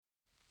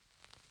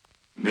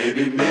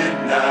Maybe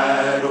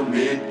midnight or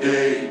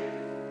midday,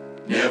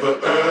 never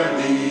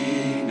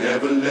early,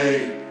 never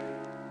late.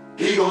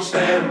 He gon'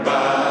 stand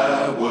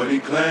by what he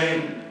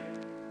claimed,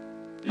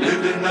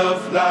 lived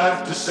enough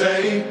life to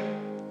say,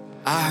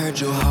 I heard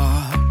your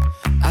heart,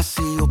 I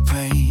see your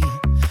pain,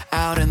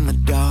 out in the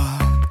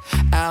dark,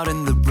 out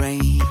in the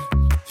rain.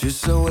 Feel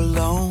so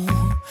alone,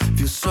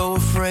 feel so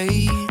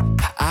afraid.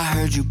 I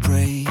heard you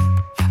pray,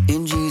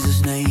 in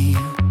Jesus' name.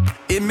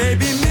 It may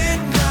be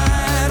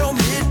midnight or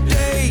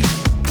midday,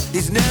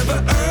 it's never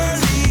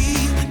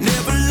early,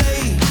 never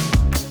late.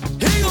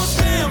 He gon'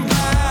 stand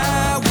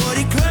by what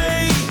he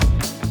claimed.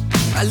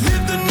 I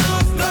lived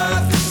enough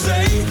life to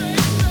say,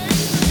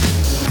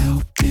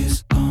 help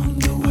is on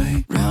the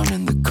way, round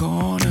in the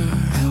corner.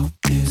 Help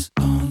is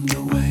on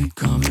the way,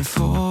 coming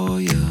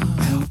for you.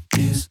 Help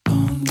is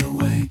on the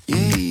way,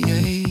 yeah,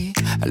 yeah.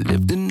 I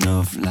lived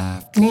enough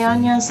life.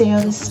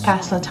 안녕하세요. This is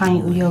Pastor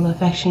Tanya Uyola,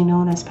 affectionately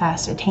known as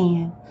Pastor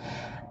Tan.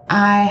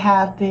 I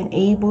have been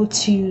able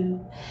to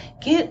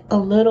get a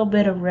little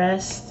bit of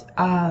rest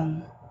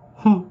from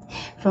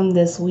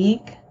this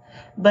week,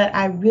 but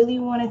I really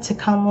wanted to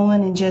come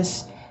on and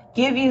just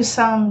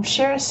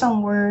share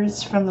some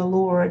words from the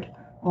Lord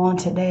on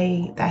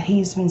today that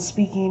He's been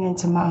speaking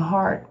into my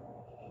heart.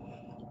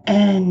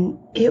 And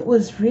it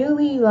was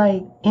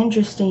really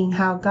interesting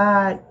how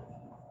God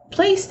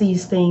placed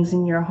these things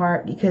in your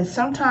heart, because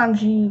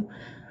sometimes you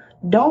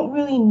don't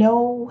really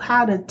know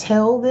how to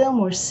tell them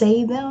or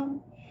say them.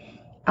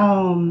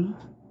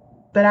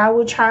 But I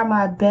will try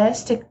my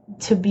best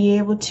to be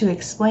able to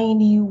explain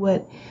to you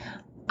what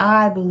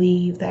I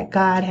believe that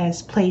God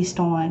has placed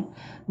on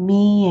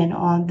me and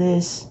on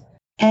this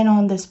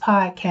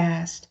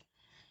podcast.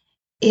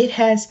 It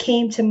has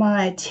came to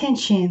my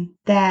attention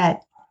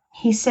that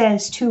He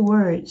says two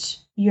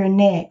words, you're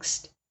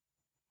next.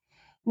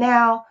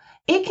 Now,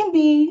 it can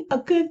be a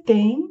good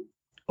thing,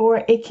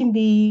 or it can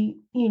be,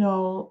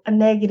 a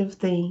negative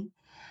thing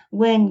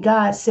when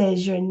God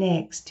says you're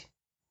next.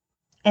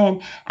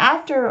 And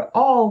after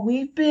all,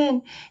 we've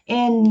been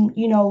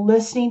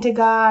listening to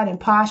God and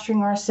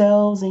posturing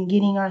ourselves and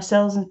getting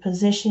ourselves in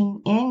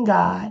position in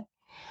God.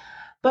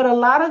 But a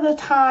lot of the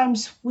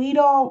times we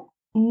don't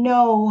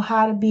know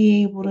how to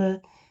be able to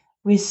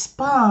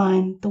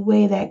respond the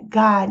way that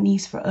God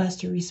needs for us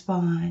to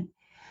respond.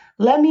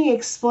 Let me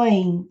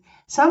explain.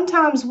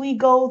 Sometimes we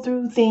go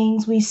through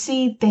things, we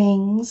see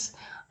things,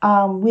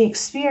 we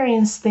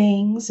experience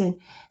things, and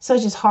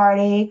such as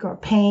heartache or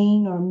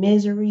pain or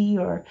misery,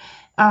 or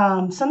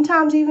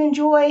sometimes even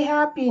joy,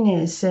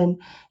 happiness, and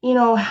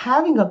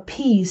having a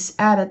peace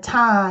at a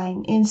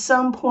time in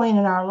some point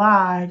in our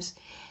lives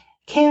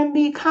can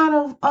be kind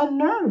of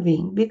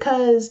unnerving,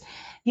 because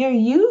you're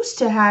used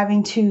to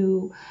having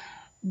to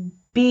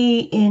be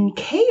in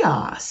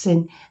chaos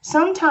and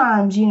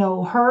sometimes,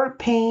 hurt,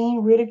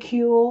 pain,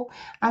 ridicule.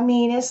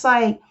 It's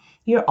like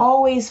you're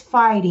always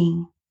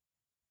fighting.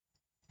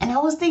 And I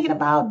was thinking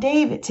about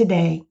David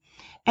today,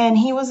 and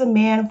he was a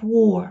man of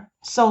war.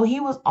 So he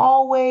was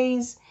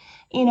always,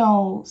 in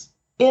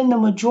the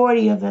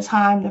majority of the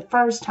time, the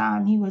first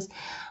time, he was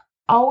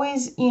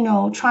always,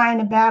 trying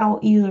to battle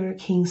either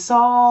King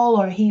Saul,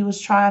 or he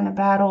was trying to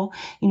battle,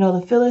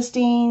 the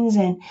Philistines.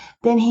 And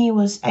then he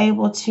was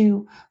able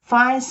to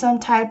find some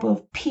type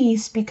of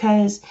peace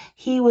because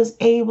he was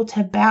able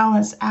to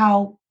balance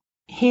out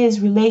his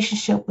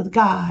relationship with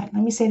God.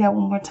 Let me say that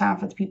one more time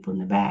for the people in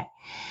the back.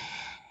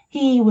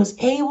 He was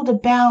able to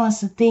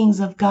balance the things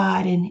of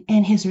God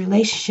and his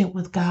relationship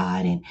with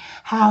God, and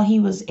how he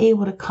was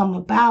able to come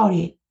about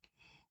it.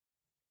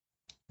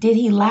 Did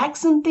he lack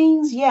some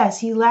things? Yes,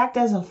 he lacked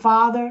as a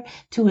father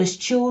to his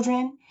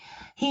children.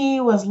 He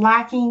was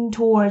lacking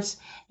towards,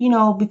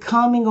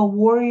 becoming a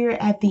warrior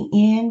at the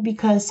end,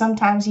 because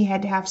sometimes he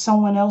had to have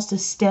someone else to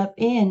step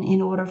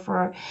in order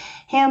for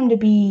him to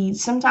be,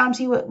 sometimes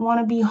he would want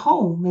to be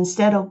home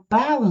instead of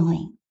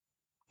battling.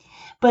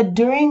 But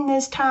during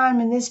this time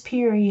and this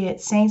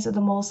period, saints of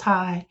the Most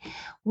High,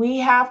 we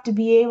have to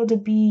be able to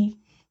be,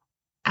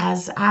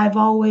 as I've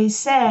always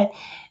said,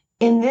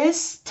 in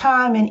this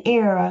time and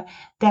era,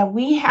 that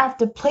we have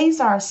to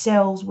place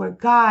ourselves where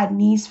God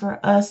needs for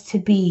us to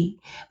be,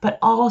 but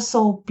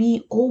also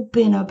be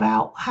open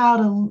about how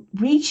to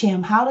reach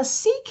Him, how to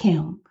seek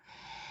Him.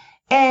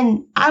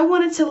 And I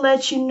wanted to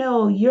let you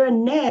know, you're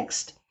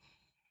next.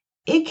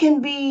 It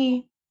can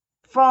be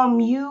from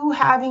you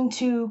having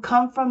to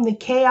come from the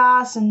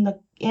chaos and the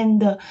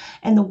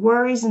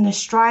worries and the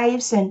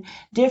stripes and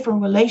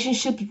different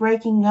relationships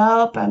breaking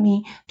up.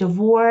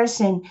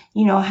 Divorce and,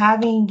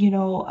 having,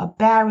 a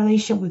bad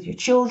relationship with your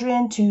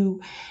children,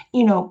 to,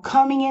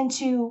 coming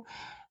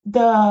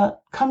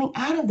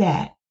out of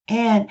that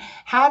and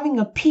having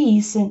a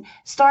peace and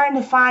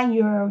starting to find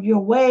your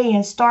way,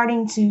 and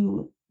starting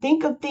to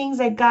think of things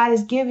that God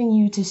has given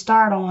you to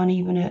start on,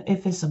 even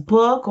if it's a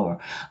book or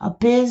a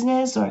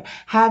business, or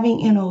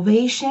having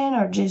innovation,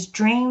 or just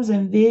dreams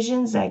and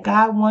visions that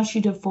God wants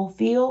you to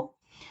fulfill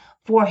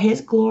for His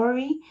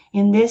glory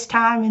in this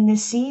time, in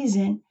this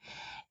season.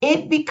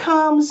 It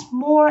becomes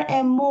more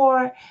and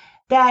more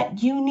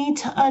that you need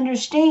to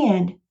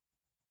understand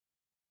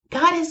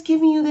God has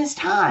given you this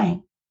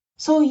time.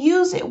 So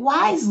use it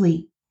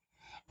wisely.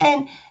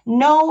 And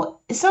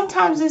no,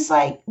 sometimes it's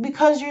like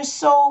because you're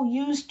so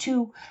used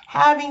to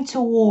having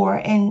to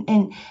war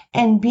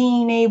and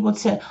being able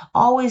to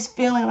always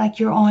feeling like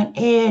you're on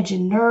edge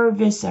and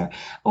nervous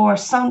or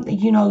something,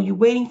 you're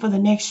waiting for the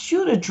next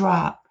shoe to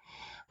drop.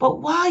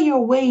 But while you're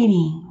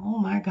waiting, oh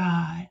my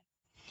God,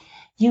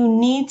 you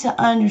need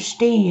to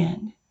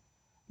understand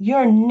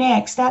you're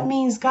next. That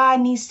means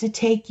God needs to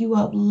take you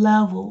up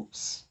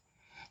levels.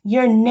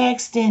 You're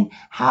next in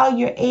how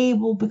you're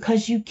able,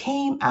 because you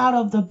came out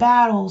of the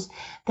battles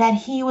that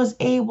he was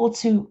able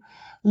to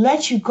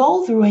let you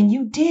go through, and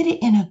you did it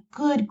in a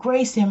good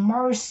grace and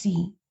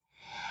mercy.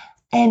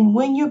 And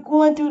when you're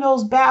going through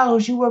those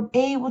battles, you were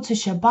able to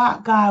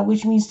Shabbat God,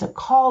 which means to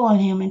call on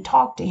him and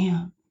talk to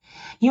him.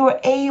 You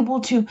were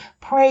able to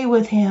pray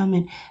with him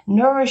and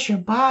nourish your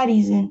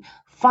bodies and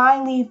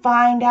finally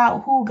find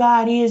out who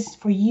God is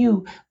for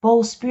you,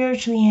 both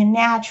spiritually and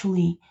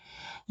naturally.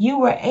 You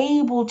were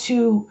able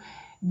to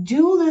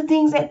do the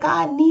things that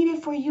God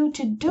needed for you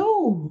to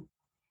do.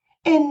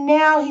 And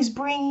now he's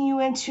bringing you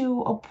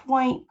into a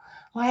point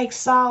like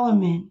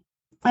Solomon.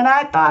 And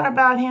I thought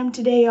about him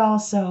today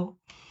also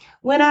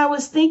when I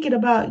was thinking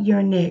about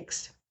your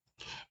next.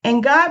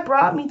 And God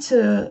brought me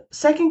to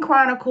 2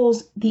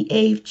 Chronicles, the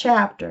 8th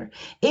chapter.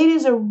 It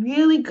is a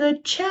really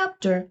good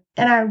chapter,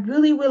 and I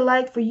really would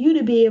like for you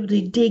to be able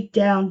to dig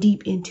down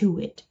deep into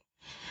it.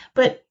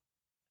 But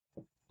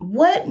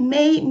what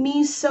made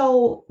me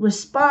so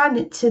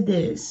respondent to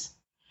this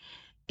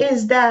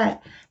is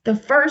that the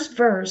first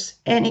verse,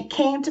 and it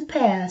came to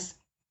pass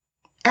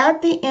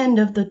at the end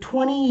of the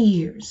 20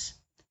 years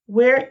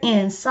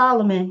wherein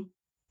Solomon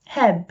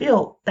had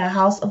built the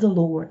house of the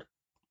Lord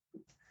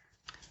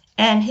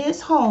and his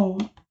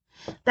home,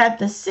 that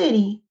the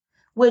city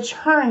which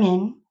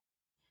Hernan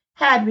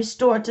had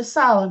restored to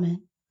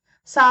Solomon,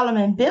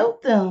 Solomon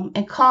built them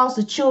and caused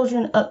the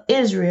children of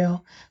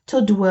Israel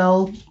to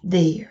dwell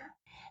there.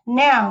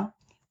 Now,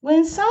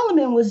 when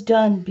Solomon was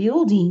done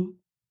building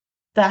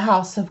the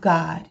house of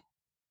God,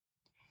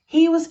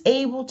 he was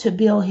able to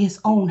build his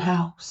own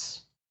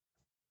house.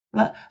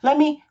 Let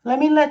me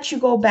let you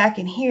go back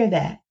and hear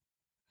that.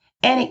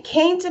 And it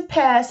came to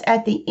pass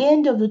at the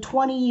end of the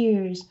 20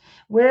 years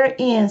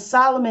wherein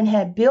Solomon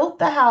had built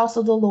the house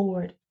of the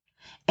Lord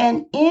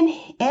and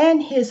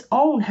his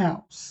own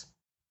house,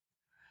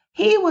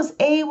 he was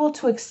able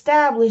to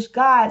establish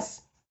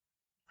God's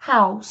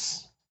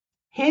house,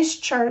 his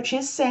church,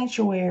 his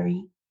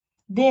sanctuary,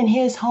 then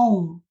his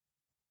home.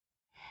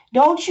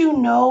 Don't you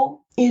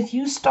know, if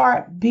you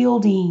start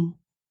building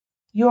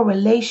your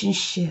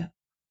relationship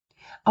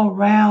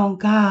around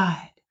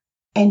God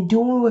and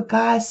doing what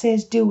God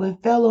says do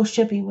and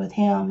fellowshipping with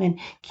him and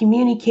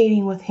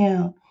communicating with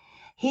him,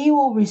 he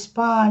will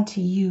respond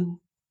to you.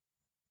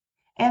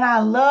 And I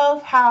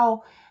love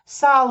how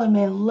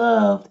Solomon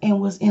loved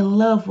and was in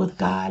love with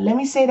God. Let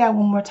me say that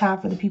one more time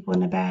for the people in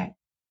the back.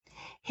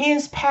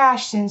 His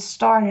passion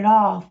started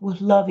off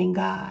with loving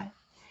God,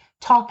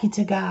 talking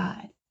to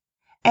God,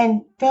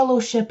 and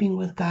fellowshipping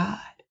with God.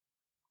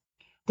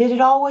 Did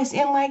it always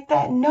end like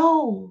that?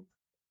 No.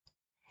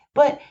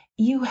 But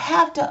you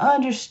have to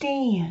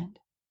understand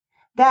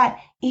that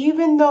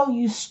even though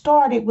you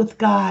started with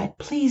God,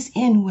 please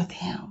end with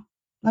him.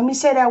 Let me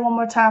say that one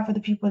more time for the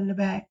people in the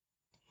back.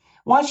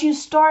 Once you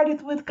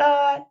started with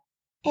God,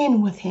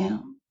 end with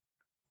him.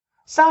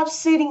 Stop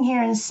sitting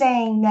here and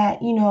saying that,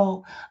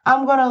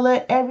 I'm going to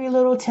let every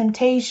little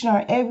temptation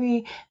or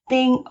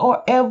everything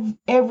or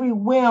every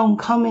whim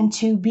come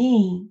into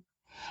being.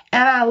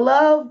 And I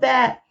love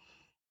that,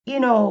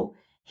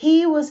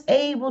 he was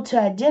able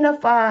to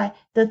identify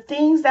the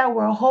things that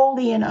were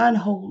holy and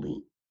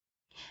unholy.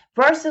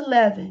 Verse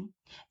 11,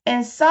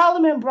 and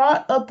Solomon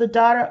brought up the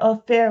daughter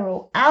of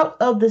Pharaoh out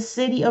of the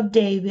city of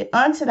David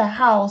unto the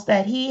house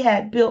that he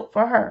had built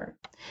for her.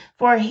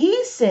 For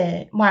he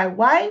said, my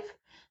wife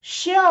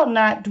shall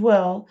not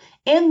dwell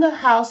in the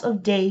house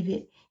of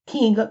David,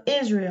 king of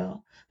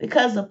Israel,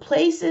 because the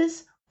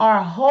places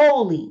are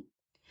holy,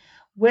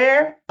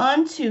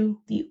 whereunto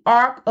the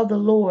ark of the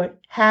Lord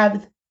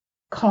hath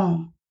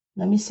come.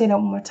 Let me say that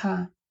one more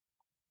time.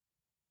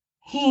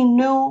 He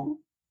knew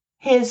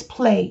his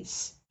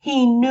place.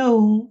 He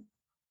knew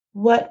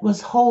what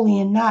was holy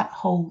and not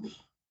holy.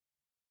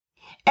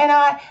 And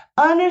I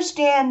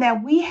understand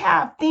that we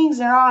have things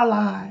in our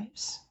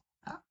lives,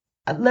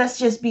 let's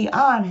just be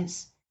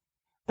honest,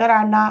 that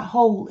are not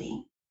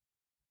holy.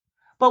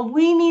 But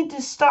we need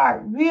to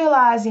start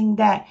realizing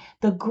that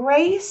the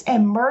grace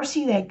and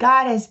mercy that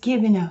God has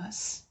given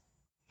us,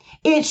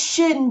 it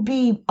shouldn't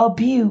be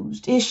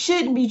abused. It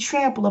shouldn't be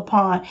trampled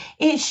upon.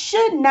 It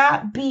should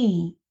not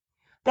be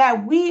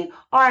that we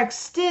are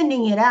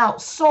extending it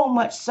out so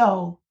much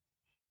so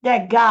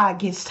that God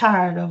gets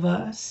tired of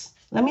us.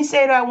 Let me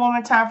say that one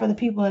more time for the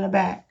people in the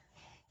back.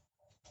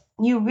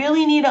 You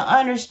really need to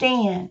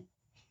understand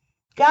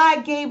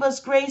God gave us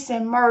grace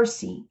and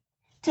mercy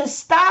to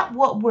stop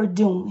what we're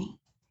doing.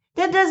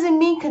 That doesn't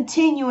mean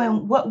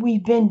continuing what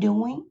we've been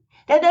doing.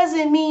 That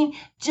doesn't mean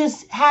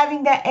just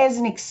having that as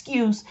an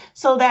excuse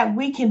so that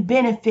we can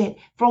benefit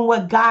from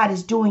what God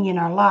is doing in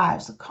our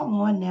lives. So come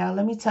on now,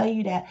 let me tell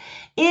you that.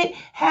 It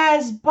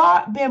has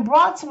been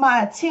brought to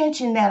my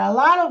attention that a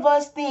lot of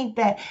us think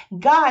that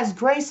God's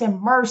grace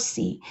and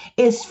mercy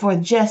is for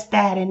just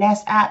that, and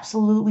that's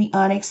absolutely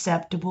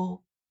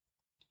unacceptable.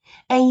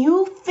 And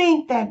you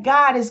think that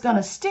God is going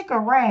to stick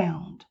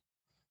around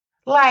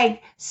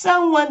like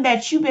someone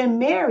that you've been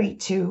married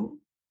to,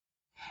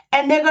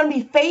 and they're going to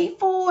be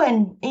faithful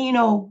and,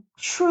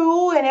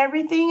 true and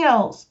everything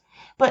else.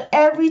 But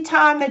every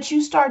time that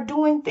you start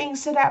doing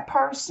things to that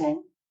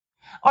person,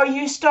 or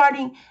you're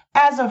starting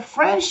as a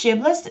friendship,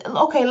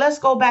 let's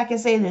go back and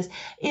say this.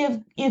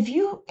 If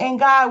you and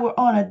God were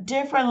on a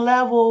different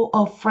level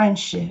of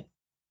friendship,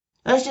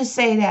 let's just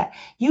say that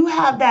you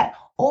have that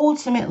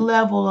ultimate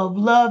level of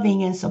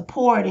loving and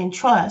support and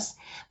trust.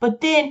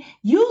 But then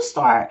you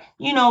start,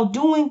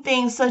 doing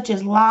things such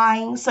as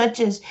lying, such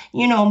as,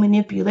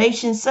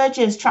 manipulation, such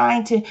as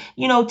trying to,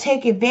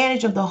 take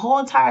advantage of the whole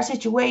entire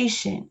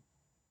situation.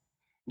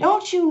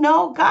 Don't you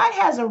know God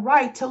has a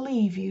right to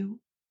leave you?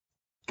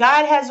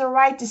 God has a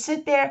right to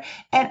sit there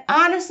and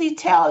honestly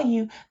tell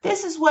you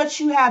this is what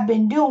you have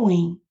been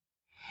doing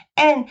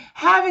and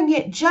having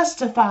it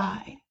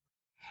justified.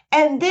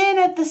 And then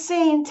at the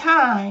same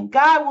time,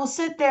 God will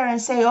sit there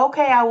and say,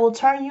 okay, I will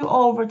turn you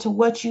over to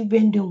what you've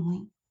been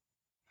doing.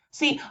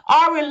 See,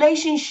 our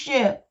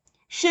relationship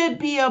should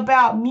be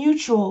about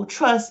mutual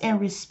trust and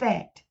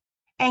respect.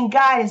 And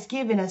God has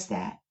given us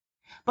that.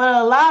 But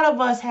a lot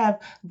of us have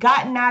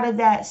gotten out of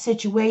that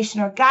situation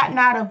or gotten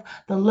out of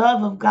the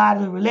love of God,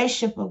 the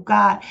relationship of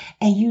God,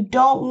 and you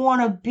don't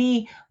want to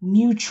be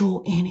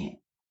mutual in it.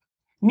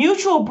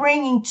 Mutual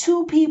bringing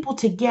two people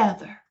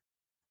together.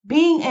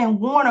 Being in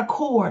one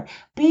accord,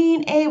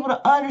 being able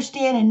to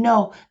understand and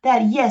know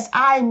that, yes,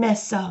 I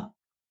mess up.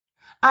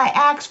 I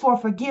ask for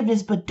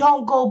forgiveness, but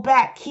don't go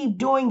back, keep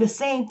doing the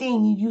same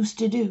thing you used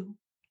to do.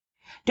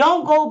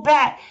 Don't go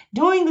back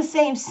doing the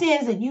same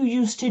sins that you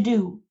used to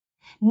do.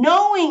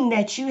 Knowing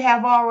that you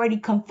have already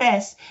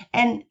confessed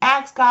and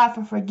asked God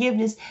for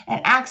forgiveness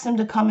and asked Him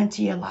to come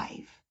into your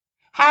life.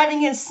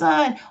 Having His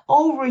Son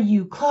over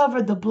you,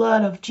 cover the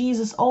blood of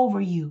Jesus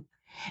over you.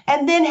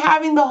 And then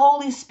having the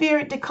Holy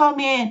Spirit to come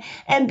in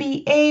and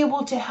be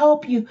able to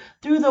help you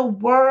through the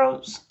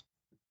world's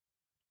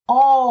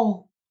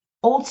all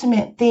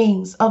ultimate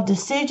things of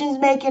decisions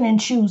making and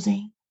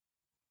choosing.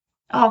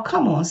 Oh,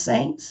 come on,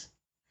 saints.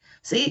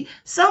 See,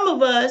 some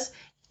of us,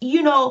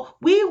 we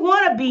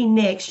want to be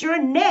next.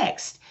 You're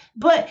next.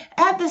 But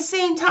at the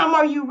same time,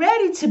 are you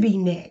ready to be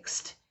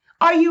next?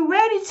 Are you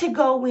ready to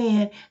go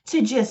in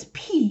to just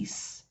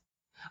peace?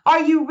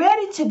 Are you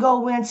ready to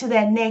go into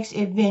that next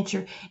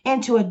adventure,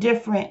 into a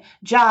different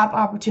job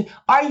opportunity?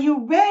 Are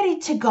you ready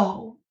to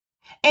go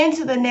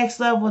into the next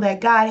level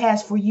that God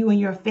has for you and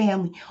your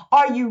family?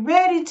 Are you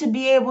ready to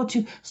be able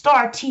to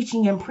start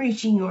teaching and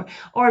preaching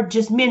or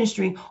just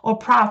ministering or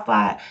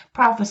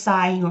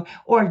prophesying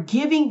or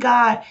giving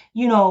God,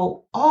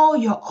 all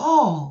your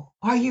all?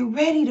 Are you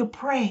ready to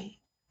pray?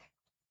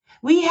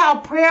 We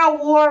have prayer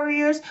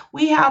warriors.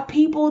 We have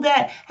people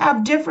that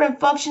have different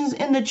functions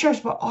in the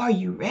church, but are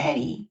you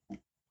ready?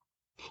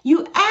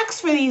 You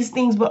ask for these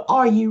things, but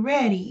are you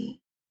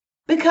ready?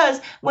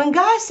 Because when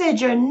God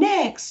said you're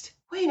next,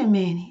 wait a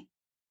minute.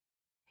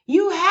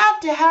 You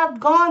have to have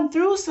gone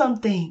through some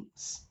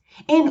things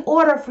in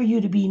order for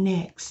you to be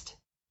next,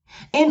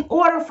 in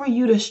order for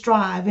you to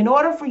strive, in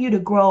order for you to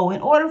grow,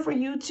 in order for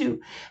you to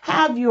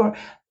have your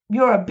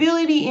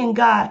ability in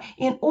God,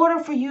 in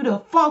order for you to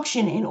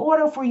function, in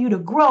order for you to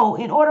grow,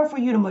 in order for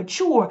you to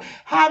mature,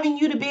 having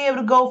you to be able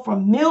to go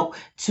from milk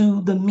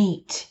to the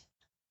meat,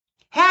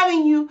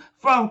 having you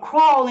from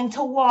crawling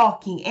to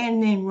walking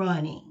and then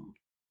running,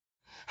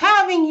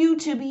 having you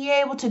to be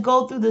able to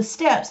go through the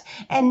steps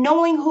and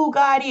knowing who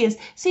God is.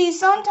 See,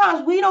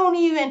 sometimes we don't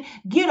even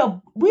get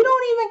a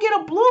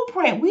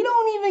blueprint. We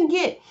don't even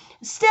get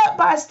step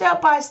by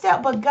step by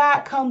step, but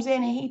God comes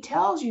in and He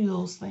tells you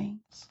those things.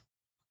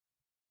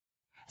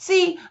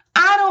 See,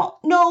 I don't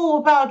know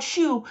about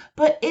you,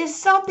 but it's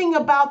something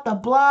about the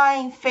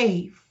blind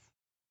faith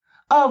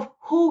of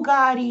who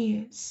God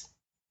is.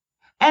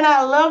 And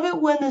I love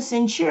it when the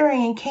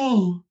centurion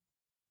came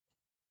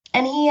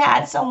and he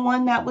had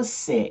someone that was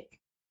sick,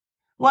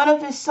 one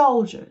of his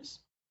soldiers.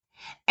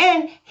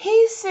 And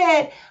he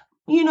said,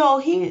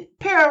 he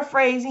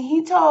paraphrasing,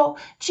 he told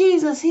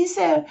Jesus, he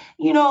said,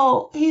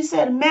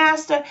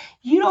 Master,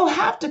 you don't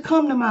have to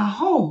come to my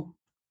home.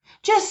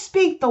 Just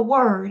speak the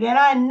word. And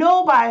I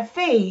know by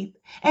faith.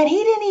 And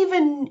he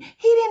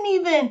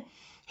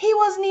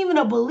wasn't even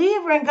a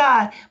believer in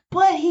God,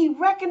 but he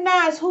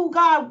recognized who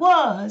God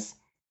was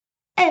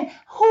and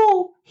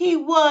who He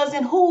was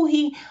and who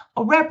He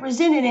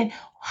represented and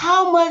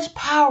how much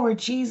power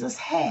Jesus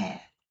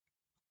had.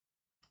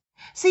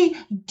 See,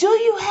 do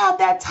you have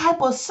that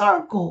type of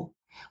circle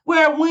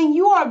where when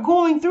you are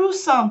going through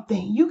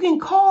something, you can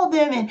call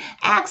them and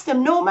ask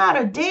them, no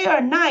matter day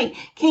or night,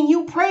 can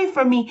you pray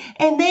for me?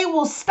 And they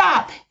will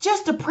stop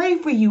just to pray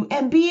for you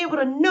and be able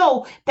to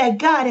know that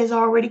God has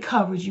already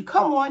covered you.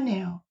 Come on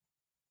now.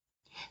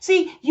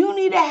 See, you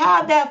need to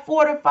have that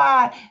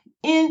fortified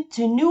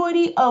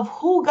ingenuity of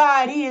who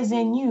God is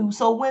in you.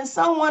 So when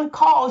someone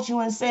calls you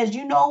and says,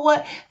 you know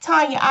what,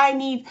 Tanya, I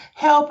need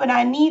help and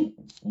I need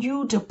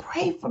you to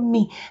pray for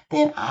me,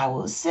 then I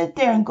will sit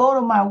there and go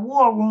to my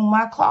war room,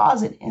 my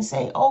closet, and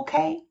say,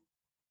 okay,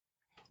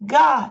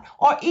 God,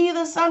 or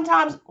either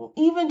sometimes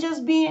even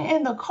just being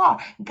in the car,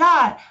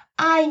 God,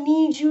 I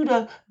need you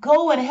to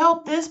go and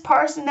help this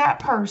person, that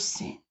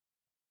person.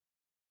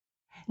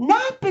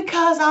 Not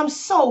because I'm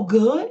so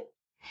good,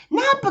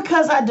 not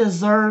because I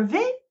deserve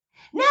it,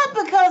 not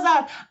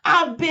because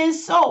I've been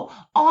so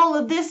all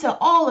of this and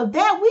all of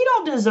that. We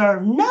don't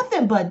deserve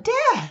nothing but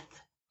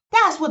death.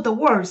 That's what the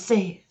word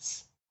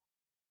says.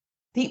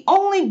 The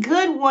only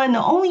good one,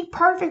 the only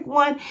perfect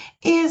one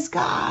is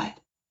God.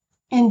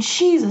 And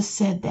Jesus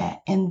said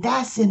that, and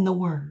that's in the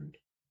word.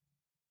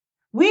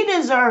 We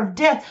deserve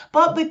death,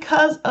 but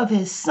because of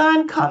his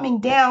son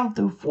coming down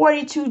through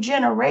 42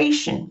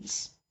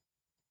 generations,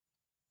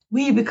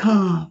 we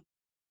become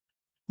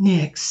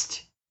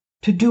next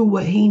to do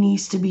what he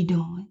needs to be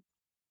doing.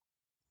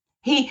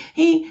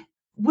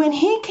 When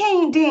he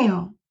came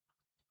down,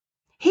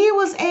 he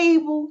was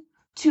able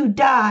to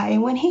die.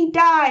 And when he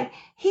died,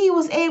 he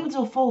was able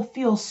to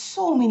fulfill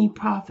so many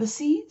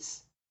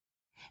prophecies.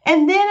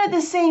 And then at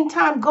the same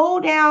time, go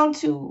down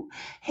to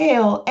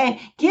hell and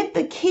get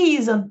the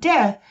keys of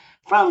death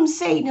from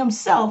Satan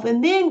himself.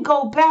 And then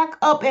go back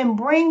up and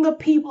bring the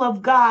people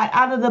of God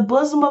out of the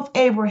bosom of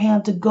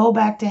Abraham to go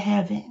back to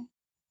heaven.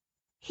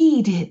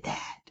 He did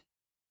that.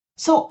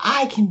 So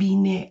I can be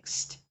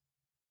next.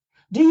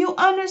 Do you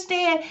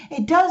understand?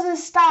 It doesn't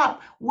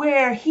stop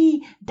where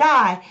he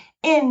died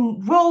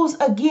and rose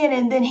again,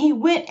 and then he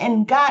went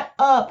and got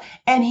up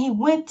and he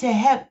went to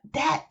heaven.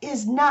 That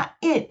is not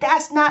it.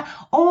 That's not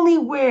only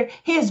where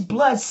his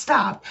blood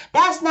stopped.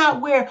 That's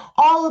not where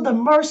all of the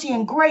mercy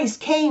and grace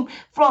came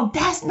from.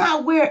 That's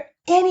not where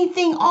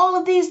anything, all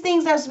of these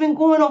things that's been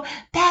going on,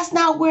 that's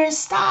not where it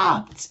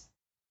stopped.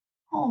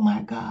 Oh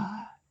my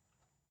God.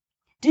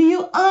 Do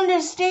you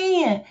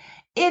understand?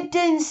 It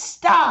didn't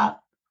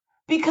stop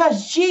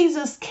because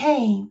Jesus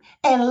came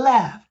and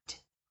left.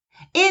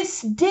 It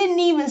didn't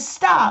even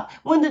stop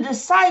when the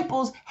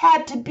disciples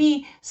had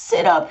to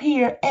sit up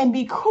here and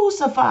be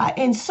crucified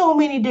in so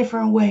many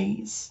different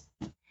ways.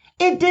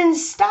 It didn't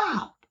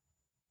stop.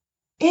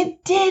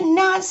 It did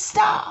not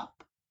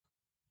stop.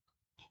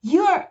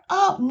 You're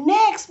up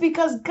next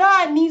because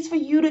God needs for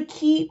you to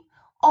keep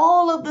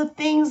all of the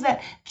things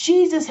that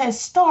Jesus has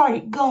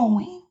started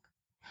going.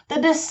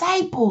 The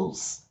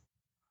disciples,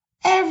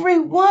 every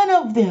one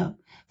of them,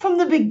 from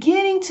the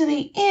beginning to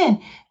the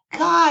end,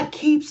 God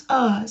keeps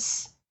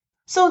us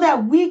so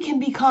that we can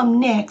become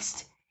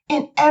next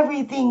in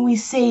everything we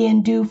say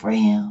and do for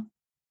him.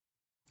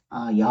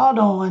 Oh, y'all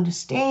don't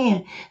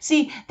understand.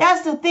 See,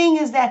 that's the thing,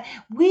 is that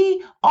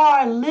we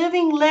are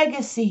living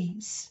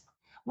legacies.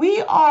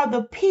 We are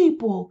the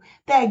people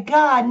that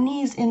God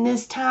needs in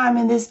this time,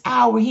 in this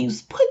hour.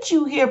 He's put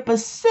you here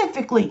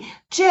specifically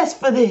just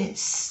for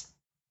this.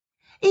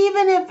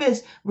 Even if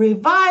it's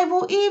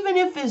revival, even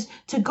if it's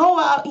to go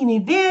out and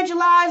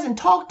evangelize and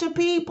talk to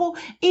people,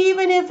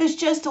 even if it's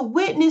just to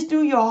witness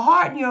through your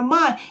heart and your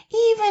mind,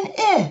 even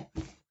if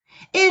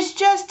it's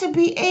just to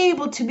be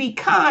able to be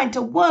kind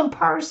to one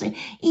person,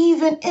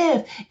 even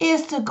if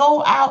it's to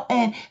go out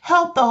and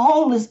help the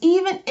homeless,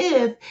 even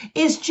if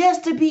it's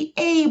just to be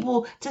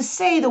able to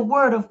say the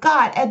word of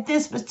God at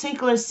this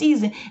particular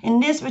season,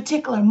 in this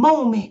particular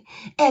moment,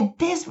 at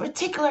this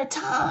particular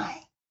time.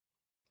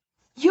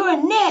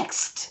 You're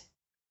next.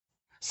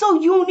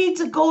 So you need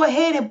to go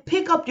ahead and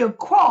pick up your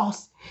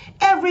cross,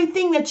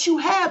 everything that you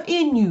have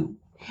in you,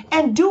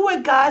 and do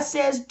what God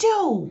says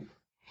do.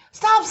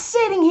 Stop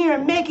sitting here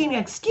and making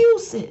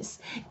excuses.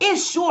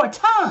 It's your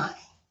time.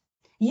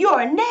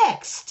 You're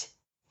next.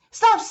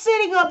 Stop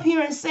sitting up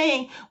here and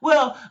saying,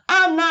 well,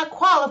 I'm not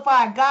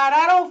qualified, God.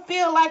 I don't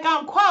feel like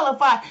I'm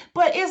qualified.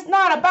 But it's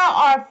not about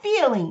our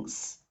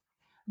feelings.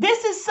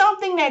 This is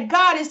something that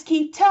God is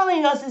keep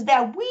telling us, is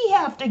that we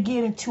have to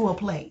get into a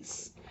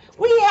place.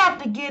 We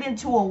have to get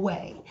into a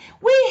way.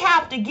 We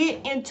have to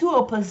get into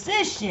a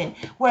position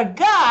where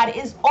God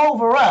is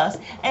over us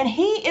and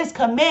he is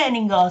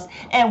commanding us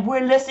and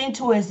we're listening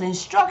to his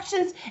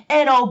instructions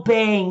and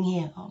obeying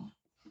him.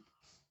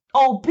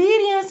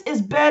 Obedience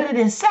is better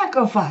than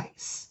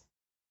sacrifice.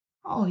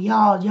 Oh,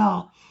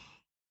 y'all,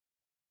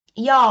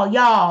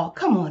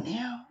 come on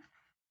now.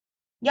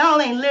 Y'all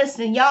ain't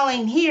listening. Y'all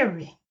ain't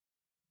hearing.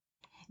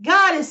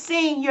 God is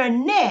saying you're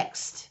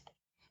next.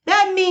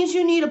 That means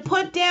you need to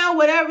put down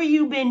whatever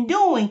you've been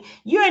doing.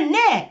 You're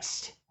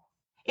next.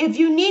 If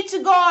you need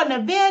to go out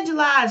and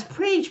evangelize,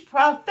 preach,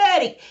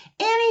 prophetic,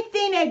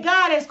 anything that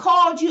God has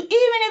called you, even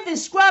if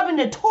it's scrubbing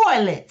the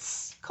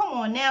toilets. Come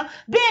on now.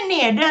 Been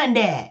there, done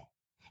that.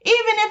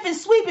 Even if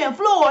it's sweeping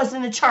floors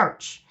in the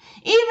church.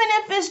 Even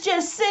if it's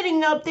just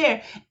sitting up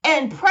there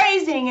and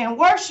praising and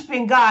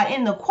worshiping God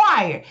in the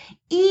choir,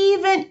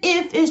 even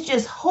if it's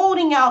just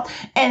holding out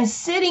and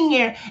sitting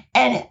there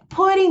and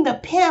putting the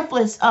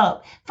pamphlets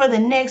up for the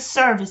next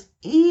service,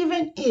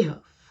 even if.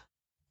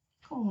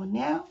 Come on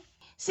now.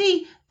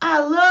 See, I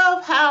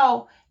love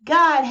how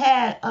God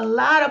had a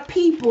lot of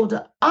people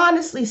to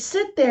honestly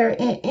sit there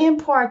and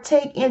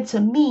impartake into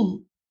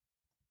me.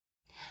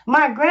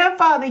 My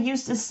grandfather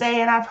used to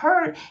say, and I've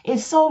heard it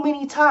so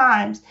many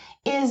times,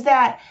 is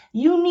that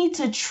you need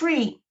to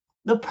treat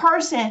the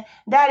person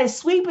that is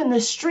sweeping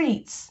the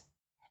streets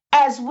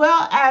as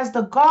well as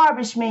the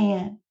garbage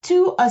man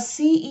to a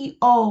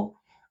CEO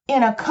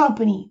in a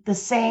company the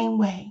same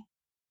way.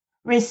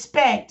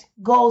 Respect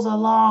goes a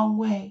long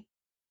way.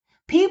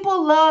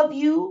 People love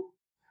you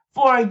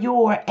for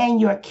your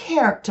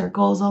character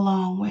goes a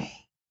long way.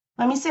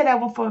 Let me say that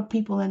one for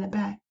people in the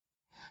back.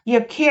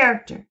 Your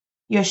character,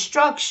 your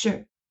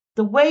structure,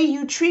 the way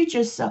you treat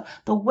yourself,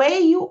 the way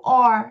you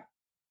are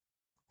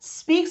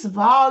speaks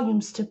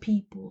volumes to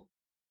people.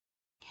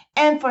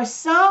 And for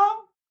some,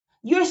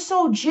 you're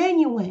so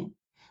genuine.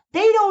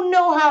 They don't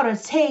know how to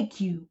take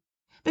you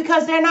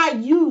because they're not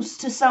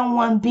used to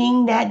someone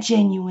being that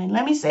genuine.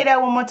 Let me say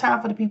that one more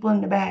time for the people in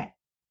the back.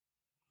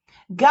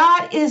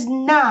 God is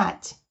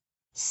not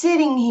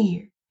sitting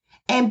here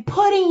and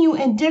putting you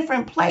in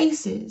different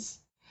places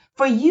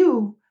for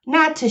you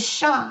not to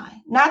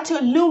shine, not to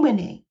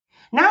illuminate,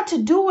 not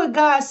to do what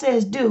God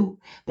says do,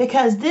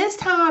 because this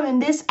time and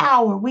this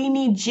hour, we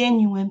need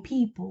genuine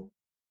people.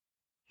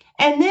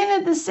 And then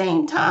at the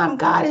same time,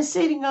 God is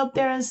sitting up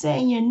there and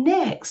saying, you're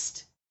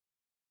next.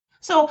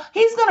 So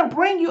he's going to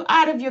bring you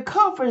out of your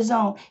comfort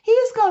zone.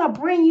 He's going to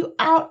bring you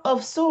out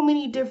of so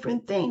many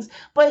different things,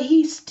 but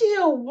he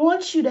still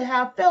wants you to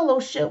have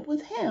fellowship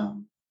with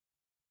him.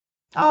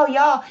 Oh,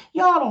 y'all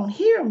don't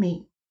hear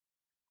me.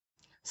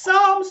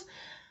 Psalms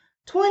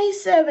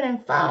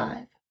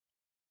 27:5.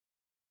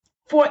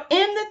 For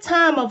in the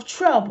time of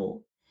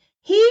trouble,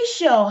 he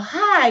shall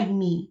hide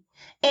me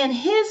in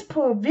his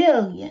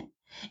pavilion.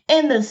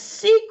 In the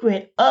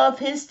secret of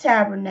his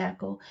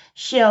tabernacle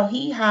shall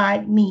he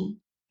hide me.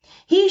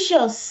 He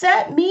shall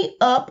set me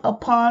up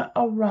upon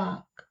a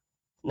rock.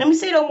 Let me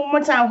say that one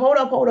more time. Hold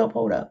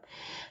up.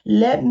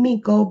 Let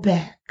me go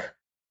back.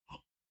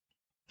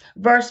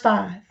 Verse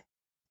 5.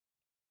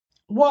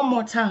 One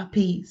more time,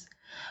 please.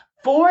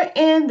 For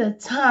in the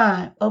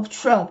time of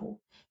trouble,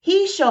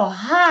 he shall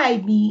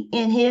hide me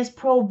in his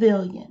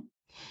pavilion.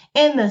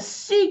 In the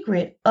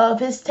secret of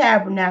his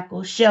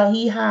tabernacle shall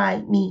he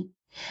hide me.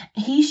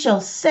 He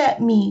shall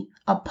set me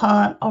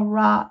upon a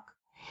rock.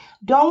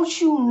 Don't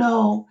you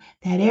know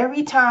that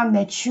every time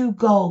that you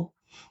go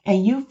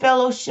and you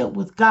fellowship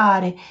with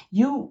God and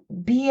you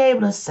be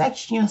able to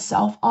section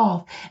yourself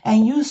off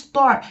and you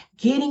start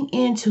getting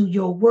into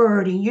your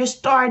word and you're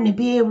starting to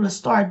be able to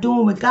start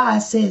doing what God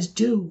says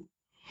do,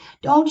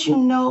 don't you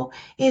know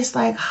it's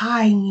like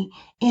hiding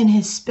in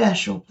his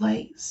special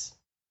place?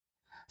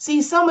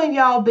 See, some of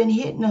y'all been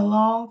hidden a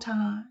long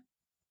time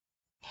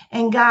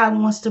and God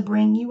wants to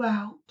bring you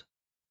out.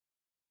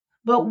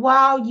 But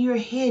while you're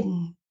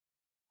hidden,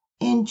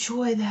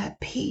 enjoy that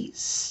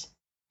peace.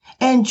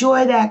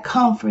 Enjoy that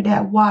comfort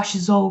that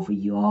washes over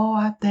you. Oh,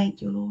 I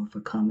thank you, Lord, for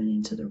coming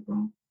into the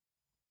room.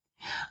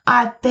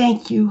 I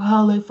thank you,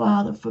 Holy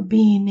Father, for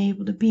being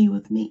able to be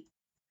with me,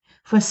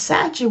 for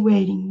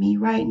saturating me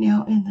right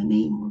now in the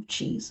name of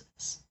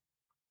Jesus.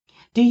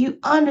 Do you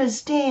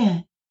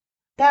understand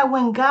that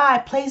when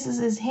God places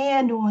his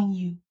hand on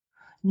you,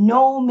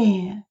 no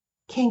man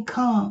can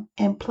come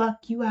and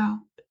pluck you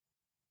out?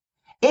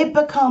 It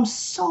becomes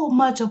so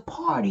much a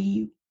part of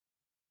you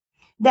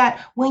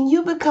that when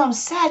you become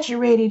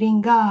saturated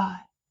in God,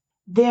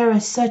 there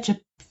is such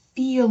a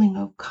feeling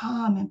of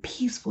calm and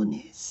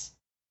peacefulness.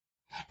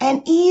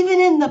 And even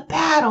in the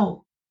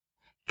battle,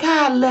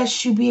 God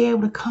lets you be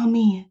able to come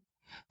in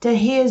to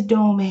his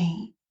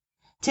domain,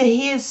 to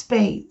his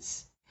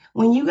space.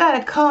 When you got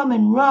to come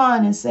and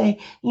run and say,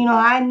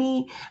 I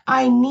need.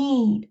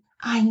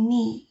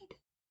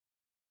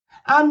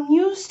 I'm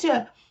used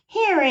to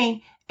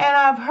hearing, and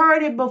I've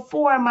heard it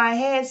before in my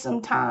head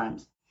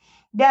sometimes,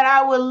 that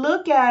I would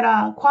look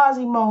at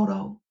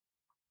Quasimodo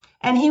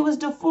and he was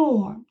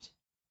deformed.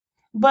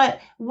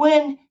 But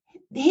when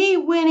he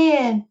went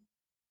in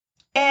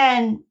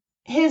and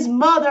his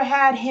mother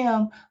had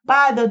him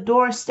by the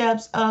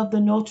doorsteps of the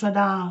Notre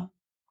Dame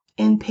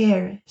in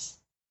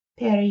Paris,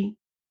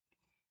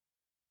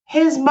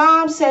 his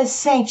mom says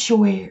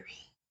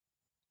sanctuary,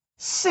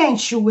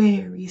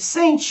 sanctuary,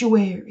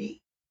 sanctuary.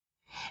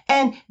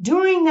 And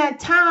during that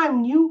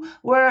time, you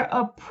were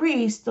a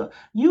priest.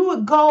 You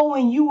would go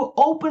and you would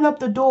open up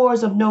the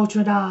doors of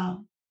Notre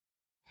Dame.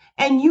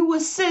 And you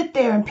would sit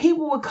there and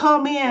people would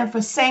come in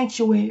for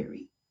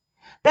sanctuary.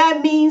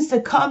 That means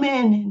to come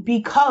in and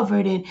be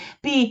covered and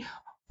be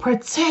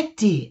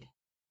protected,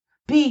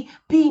 be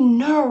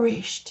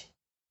nourished,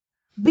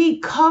 be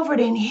covered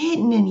and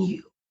hidden in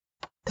you.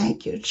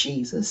 Thank you,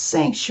 Jesus.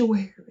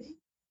 Sanctuary.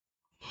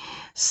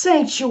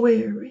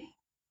 Sanctuary.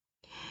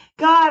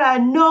 God, I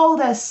know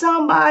that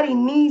somebody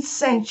needs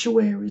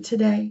sanctuary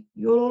today.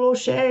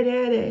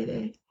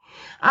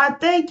 I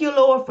thank you,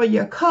 Lord, for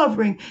your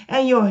covering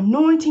and your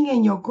anointing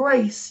and your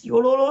grace.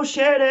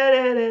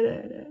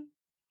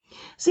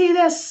 See,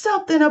 there's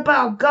something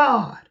about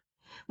God.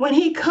 When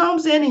he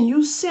comes in and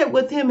you sit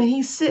with him and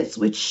he sits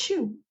with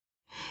you,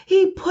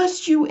 he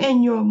puts you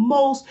in your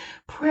most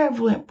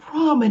prevalent,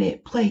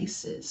 prominent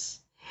places.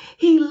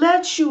 He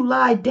lets you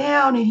lie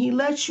down and he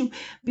lets you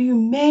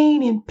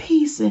remain in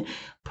peace and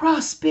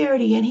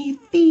prosperity, and he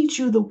feeds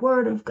you the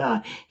word of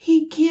God.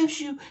 He gives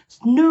you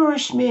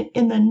nourishment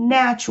in the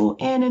natural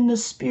and in the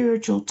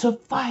spiritual to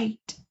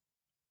fight.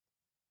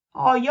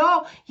 Oh,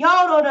 y'all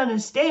don't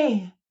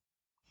understand.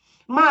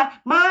 My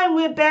mind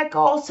went back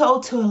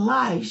also to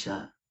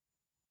Elijah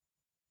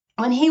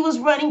when he was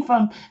running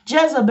from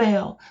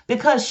Jezebel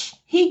because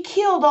he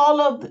killed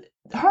all of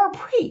her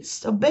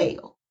priests of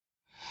Baal.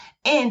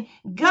 And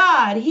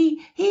God,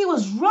 he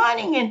was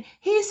running and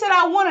he said,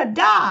 I want to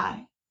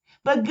die.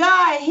 But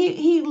God,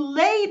 he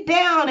laid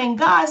down and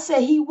God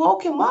said he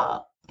woke him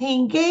up.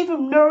 He gave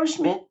him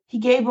nourishment, he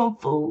gave him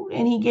food,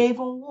 and he gave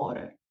him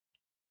water.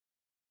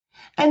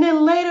 And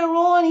then later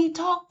on, he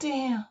talked to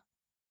him.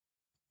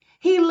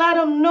 He let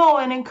him know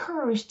and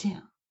encouraged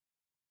him.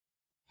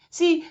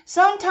 See,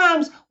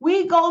 sometimes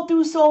we go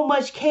through so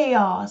much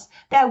chaos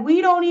that we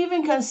don't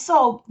even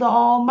consult the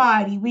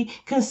Almighty. We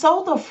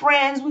consult the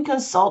friends, we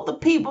consult the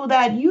people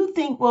that you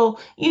think will,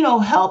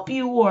 help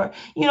you or,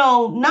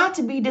 not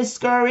to be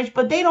discouraged,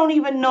 but they don't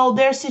even know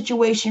their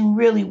situation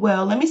really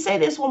well. Let me say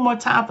this one more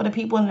time for the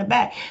people in the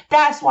back.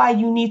 That's why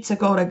you need to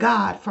go to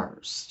God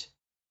first.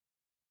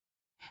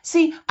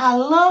 See, I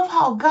love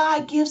how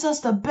God gives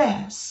us the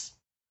best.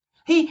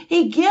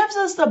 He gives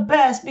us the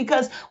best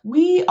because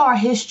we are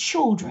his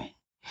children.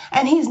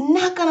 And he's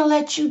not going to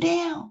let you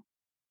down.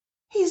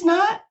 He's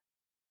not.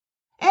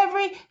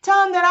 Every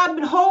time that I've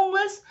been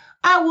homeless,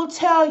 I will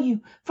tell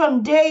you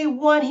from day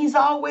one, he's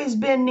always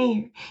been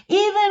there.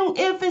 Even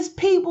if it's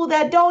people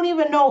that don't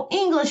even know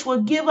English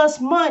will give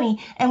us money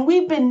and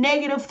we've been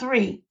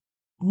 -3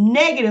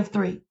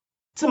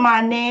 to my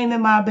name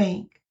and my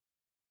bank.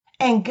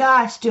 And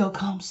God still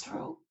comes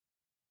through.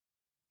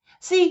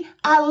 See,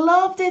 I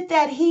loved it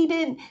that he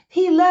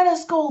let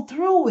us go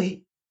through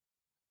it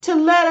to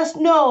let us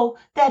know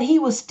that he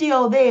was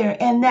still there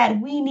and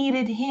that we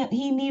needed him.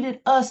 He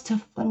needed us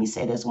to, let me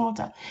say this one more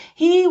time.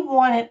 He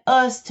wanted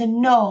us to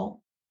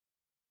know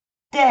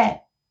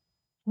that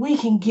we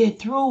can get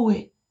through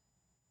it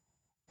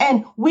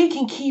and we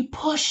can keep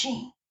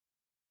pushing.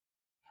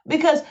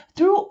 Because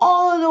through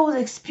all of those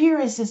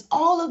experiences,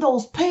 all of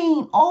those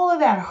pain, all of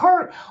that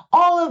hurt,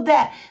 all of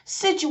that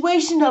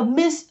situation of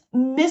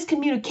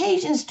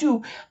miscommunications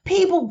to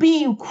people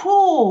being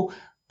cruel,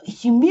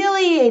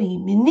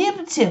 humiliating,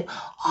 manipulative,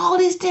 all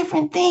these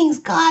different things,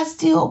 God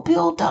still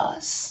built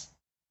us.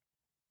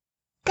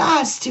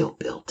 God still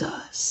built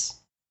us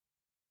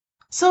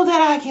so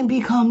that I can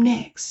become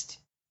next.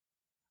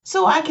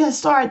 So I can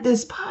start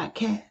this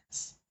podcast.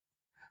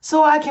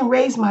 So I can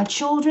raise my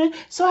children,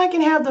 so I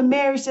can have the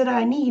marriage that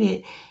I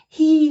needed.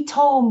 He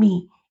told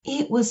me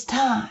it was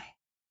time.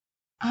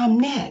 I'm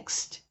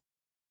next.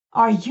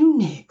 Are you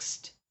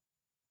next?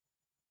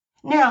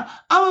 Now,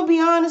 I'm going to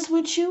be honest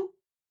with you.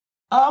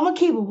 I'm going to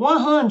keep it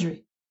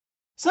 100.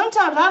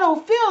 Sometimes I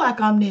don't feel like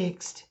I'm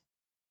next.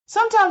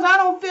 Sometimes I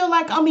don't feel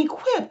like I'm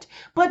equipped.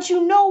 But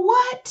you know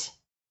what?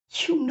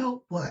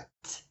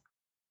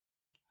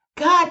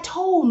 God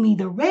told me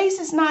the race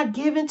is not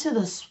given to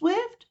the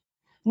swift,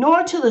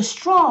 nor to the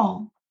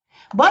strong,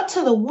 but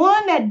to the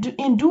one that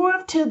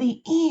endureth to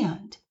the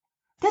end.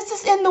 This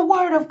is in the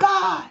word of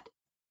God.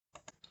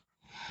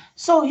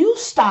 So you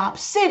stop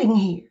sitting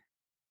here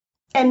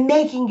and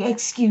making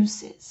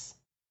excuses,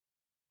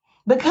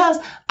 because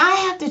I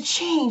have to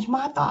change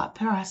my thought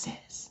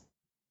process.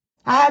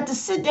 I have to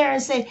sit there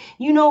and say,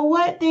 you know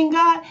what, then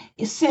God,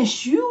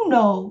 since you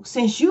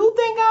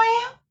think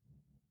I am,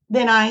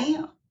 then I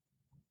am.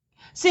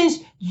 Since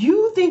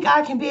you think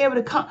I can be able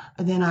to conquer,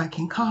 then I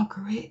can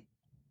conquer it.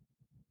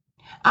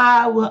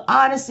 I will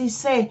honestly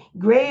say,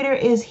 greater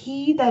is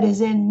he that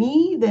is in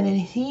me than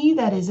is he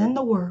that is in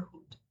the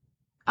world.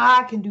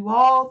 I can do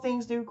all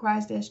things through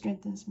Christ that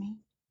strengthens me.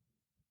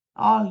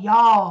 Oh,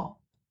 y'all,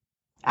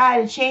 I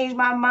had to change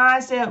my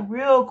mindset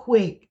real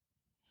quick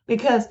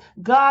because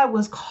God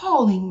was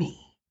calling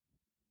me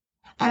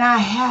and I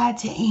had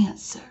to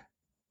answer.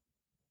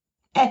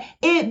 And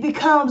it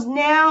becomes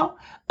now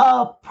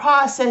a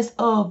process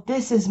of,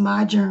 this is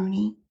my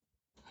journey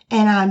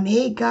and I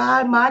made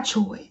God my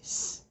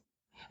choice.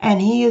 And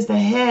he is the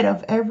head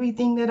of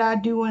everything that I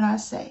do and I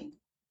say.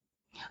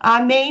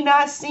 I may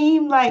not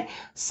seem like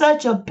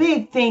such a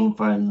big thing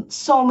for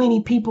so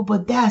many people,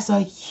 but that's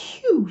a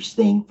huge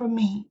thing for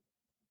me.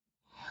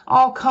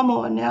 Oh, come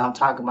on now. I'm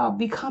talking about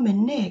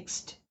becoming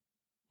next.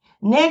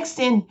 next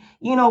in,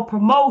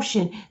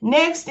 promotion,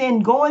 next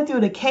in going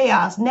through the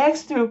chaos,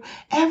 next through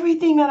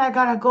everything that I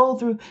got to go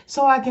through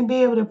so I can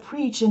be able to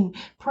preach and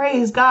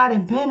praise God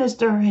and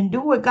minister and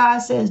do what God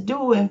says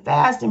do and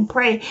fast and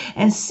pray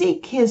and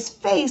seek his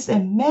face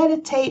and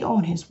meditate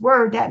on his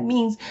word. That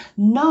means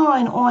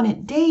gnawing on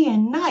it day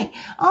and night.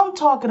 I'm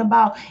talking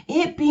about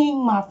it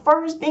being my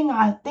first thing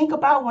I think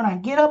about when I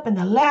get up and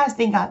the last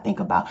thing I think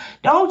about.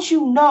 Don't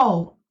you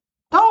know?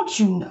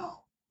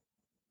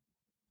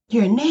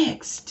 You're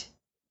next.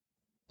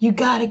 You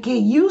got to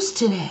get used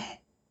to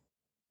that.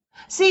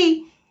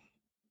 See,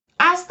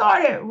 I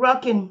started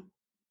rucking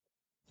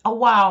a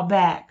while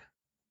back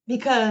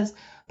because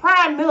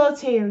prior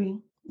military,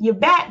 your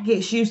back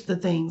gets used to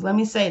things. Let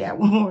me say that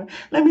one more.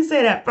 Let me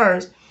say that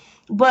first.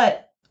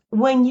 But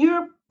when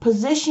you're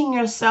positioning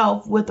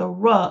yourself with a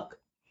ruck,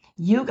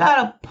 you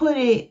got to put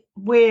it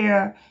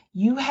where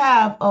you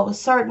have a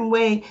certain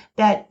way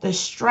that the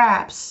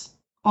straps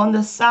on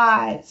the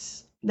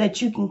sides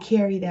that you can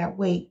carry that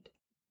weight.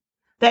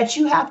 That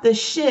you have to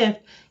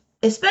shift,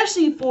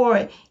 especially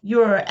for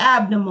your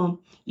abdomen.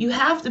 You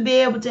have to be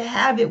able to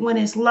have it when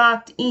it's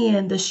locked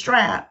in the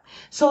strap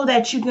so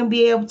that you can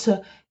be able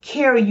to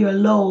carry your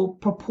load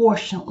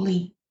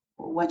proportionately.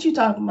 What you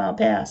talking about,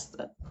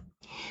 Pastor?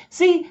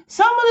 See,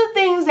 some of the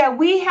things that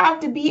we have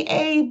to be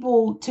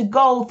able to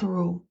go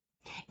through,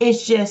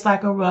 it's just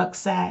like a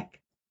rucksack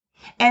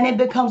and it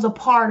becomes a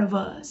part of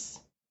us.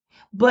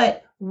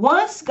 But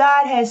once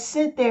God has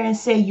sit there and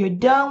said you're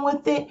done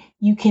with it,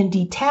 you can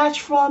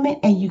detach from it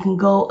and you can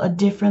go a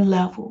different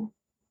level.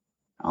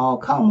 Oh,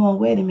 come on,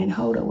 wait a minute,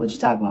 hold up. What you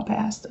talking about,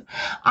 Pastor?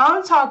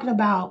 I'm talking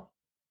about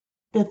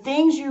the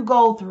things you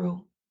go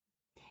through.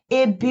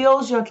 It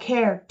builds your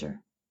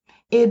character.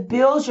 It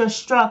builds your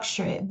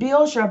structure. It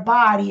builds your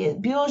body.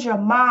 It builds your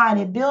mind.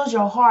 It builds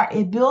your heart.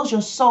 It builds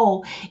your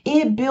soul.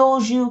 It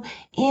builds you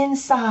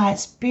inside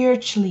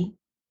spiritually.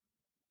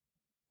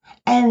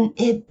 And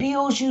it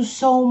builds you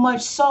so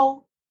much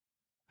so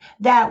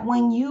that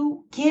when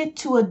you get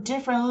to a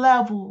different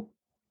level,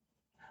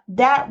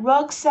 that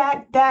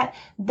rucksack, that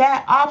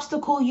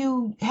obstacle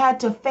you had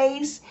to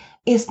face,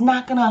 it's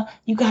not gonna,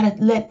 you gotta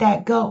let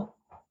that go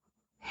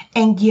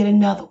and get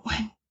another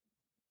one.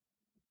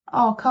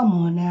 Oh, come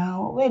on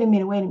now. Wait a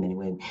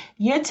minute.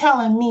 You're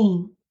telling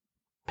me,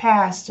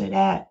 Pastor,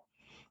 that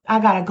I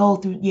gotta go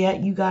through, yeah,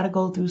 you gotta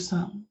go through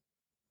something.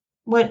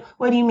 What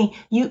do you mean?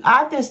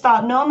 I just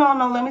thought, no,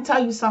 let me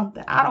tell you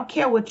something. I don't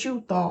care what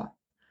you thought.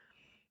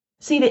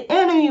 See, the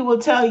enemy will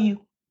tell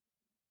you,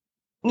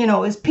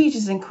 it's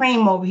peaches and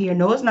cream over here.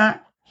 No, it's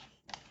not.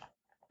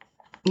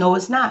 No,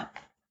 it's not.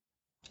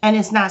 And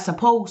it's not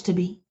supposed to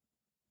be.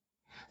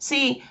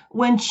 See,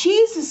 when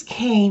Jesus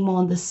came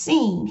on the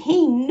scene,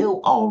 he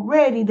knew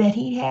already that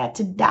he had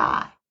to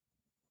die.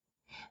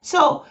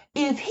 So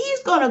if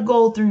he's going to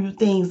go through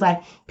things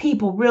like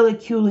people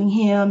ridiculing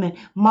him and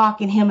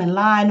mocking him and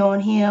lying on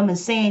him and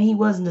saying he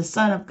wasn't the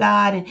son of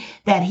God and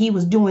that he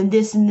was doing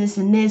this and this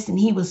and this and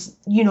he was,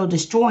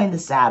 destroying the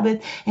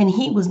Sabbath and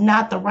he was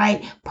not the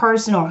right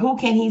person, or who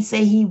can he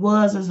say he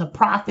was as a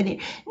prophet?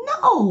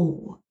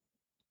 No.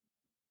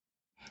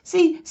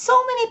 See, so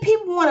many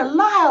people want to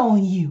lie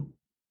on you,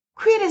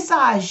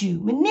 criticize you,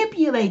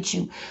 manipulate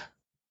you,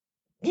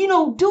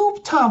 do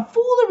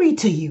tomfoolery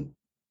to you.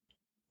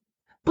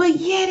 But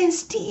yet and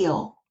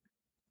still,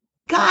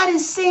 God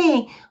is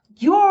saying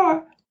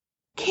your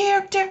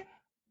character,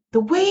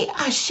 the way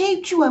I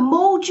shaped you and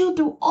molded you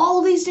through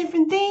all these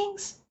different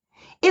things,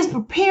 is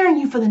preparing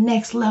you for the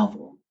next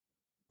level.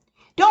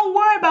 Don't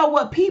worry about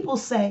what people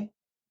say.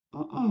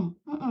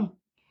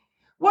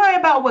 Worry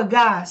about what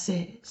God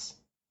says.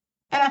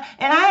 And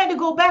I had to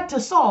go back to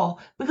Saul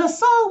because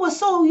Saul was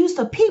so used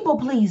to people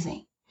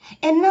pleasing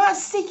and not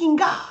seeking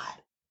God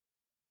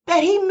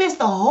that he missed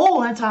the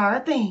whole entire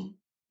thing.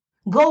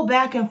 Go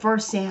back in 1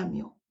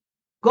 Samuel.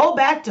 Go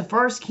back to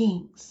 1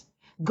 Kings.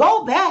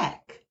 Go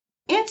back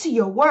into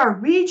your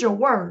word. Read your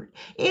word.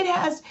 It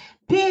has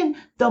been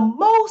the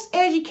most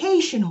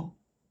educational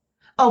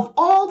of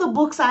all the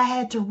books I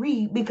had to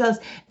read because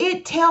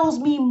it tells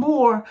me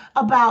more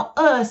about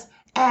us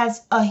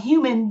as a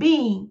human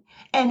being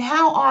and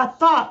how our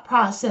thought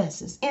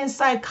processes in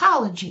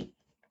psychology.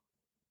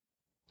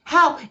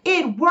 How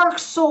it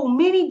works so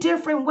many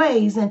different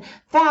ways and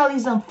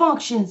values and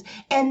functions,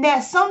 and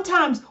that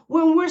sometimes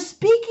when we're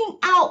speaking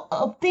out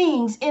of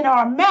things in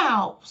our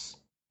mouths,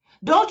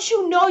 don't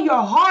you know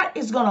your heart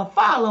is going to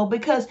follow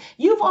because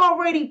you've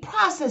already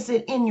processed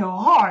it in your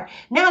heart.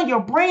 Now your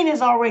brain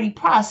has already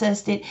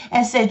processed it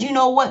and said, you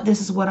know what,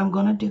 this is what I'm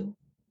going to do.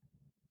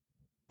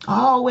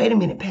 Oh, wait a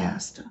minute,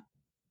 Pastor.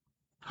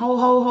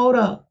 Hold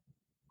up.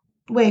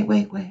 Wait.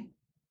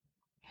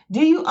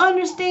 Do you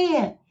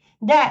understand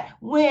that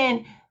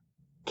when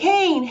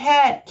Cain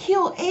had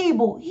killed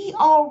Abel, he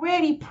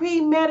already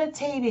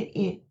premeditated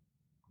it?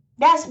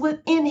 That's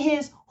within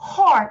his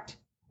heart.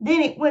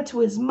 Then it went to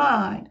his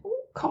mind.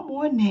 Ooh, come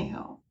on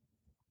now.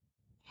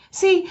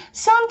 See,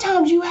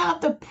 sometimes you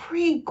have to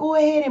go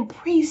ahead and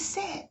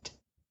preset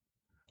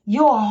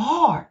your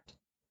heart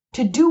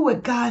to do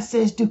what God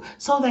says do,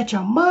 so that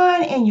your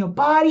mind and your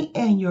body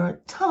and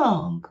your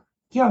tongue,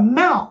 your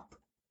mouth,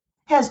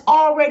 has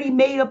already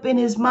made up in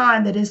his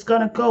mind that it's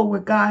going to go where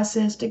God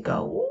says to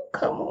go. Ooh,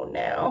 come on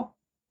now.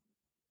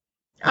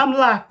 I'm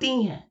locked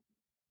in.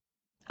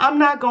 I'm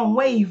not going to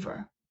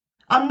waver.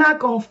 I'm not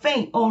going to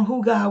faint on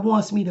who God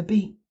wants me to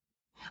be.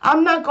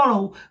 I'm not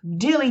going to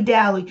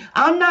dilly-dally.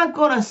 I'm not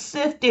going to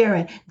sit there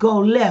and go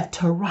left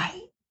to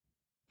right.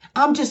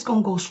 I'm just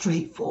going to go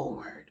straight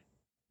forward.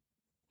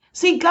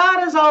 See,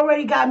 God has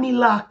already got me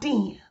locked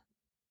in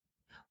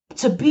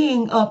to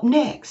being up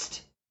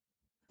next.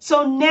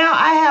 So now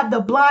I have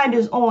the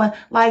blinders on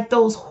like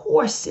those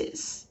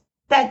horses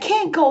that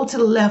can't go to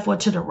the left or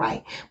to the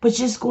right, but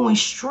just going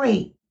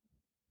straight.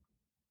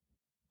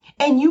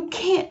 And you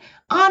can't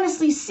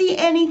honestly see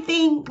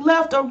anything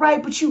left or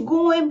right, but you're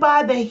going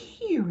by the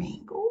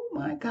hearing. Oh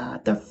my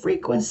God, the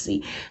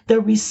frequency, the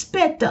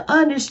respect, the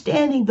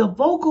understanding, the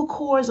vocal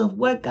cords of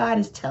what God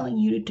is telling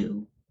you to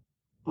do.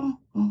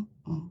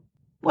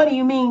 What do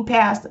you mean,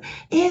 Pastor?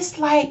 It's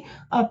like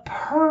a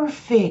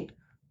perfect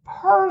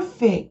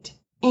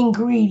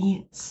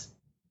ingredients.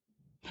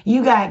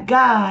 You got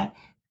God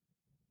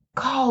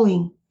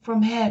calling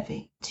from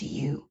heaven to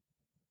you.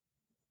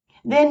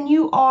 Then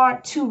you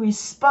are to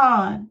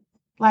respond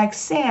like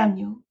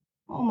Samuel.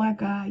 Oh my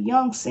God,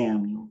 young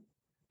Samuel.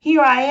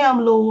 Here I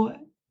am, Lord.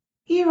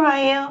 Here I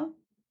am.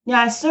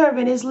 Now,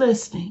 servant is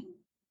listening.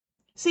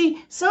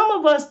 See, some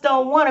of us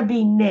don't want to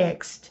be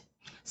next.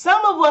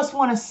 Some of us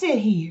want to sit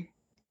here.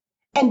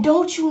 And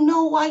don't you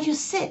know why you're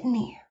sitting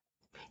here?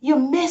 You're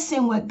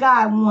missing what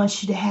God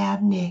wants you to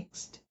have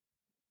next.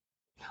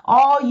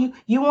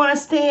 You want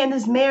to stay in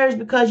this marriage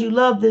because you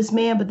love this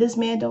man, but this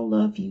man don't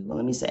love you. Well,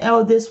 let me say,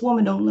 oh, this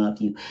woman don't love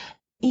you.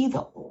 Either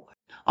or.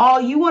 Oh,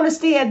 you want to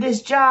stay at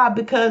this job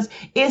because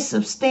it's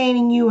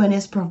sustaining you and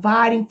it's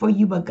providing for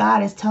you, but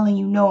God is telling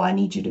you, no, I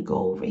need you to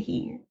go over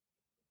here.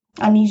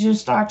 I need you to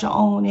start your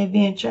own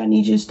adventure. I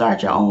need you to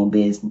start your own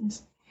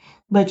business.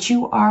 But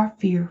you are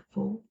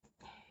fearful.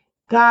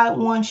 God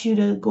wants you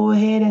to go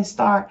ahead and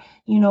start,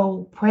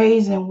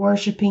 praise and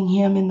worshiping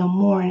him in the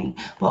morning.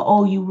 But,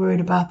 oh, you worried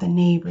about the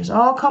neighbors.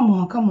 Oh, come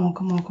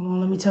on.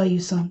 Let me tell you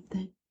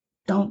something.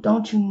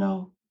 Don't you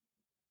know?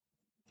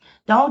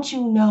 Don't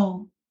you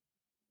know?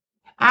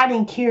 I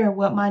didn't care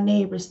what my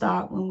neighbors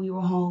thought when we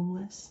were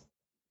homeless.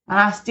 And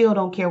I still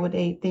don't care what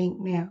they think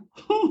now.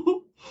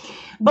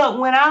 But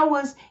when I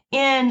was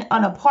in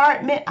an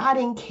apartment, I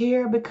didn't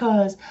care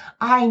because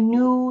I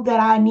knew that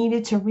I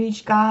needed to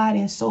reach God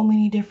in so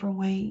many different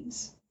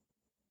ways.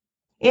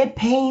 It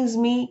pains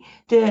me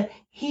to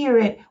hear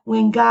it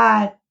when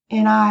God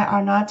and I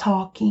are not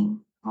talking.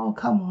 Oh,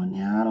 come on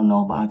now. I don't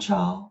know about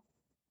y'all.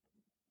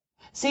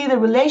 See, the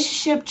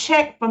relationship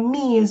check for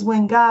me is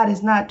when God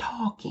is not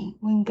talking,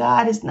 when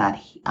God is not,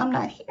 I'm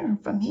not hearing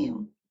from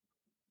him.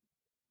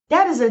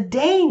 That is a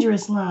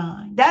dangerous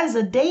line. That is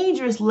a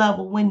dangerous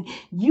level when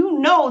you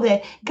know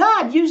that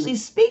God usually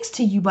speaks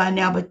to you by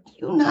now, but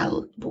you're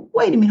not. But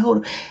wait a minute, hold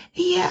on.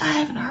 Yeah, I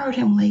haven't heard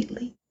him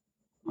lately.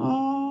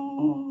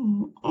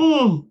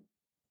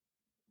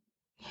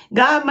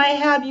 God might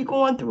have you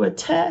going through a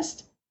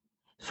test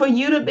for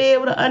you to be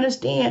able to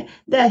understand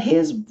that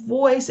his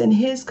voice and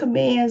his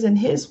commands and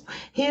his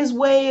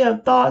way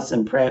of thoughts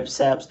and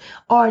precepts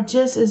are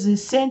just as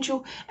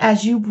essential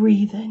as you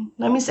breathing.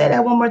 Let me say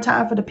that one more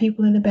time for the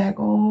people in the back.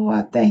 Oh,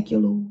 I thank you,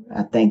 Lord.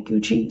 I thank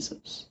you,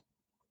 Jesus.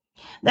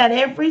 That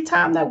every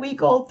time that we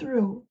go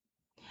through,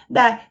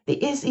 that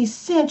it's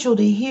essential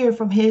to hear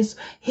from his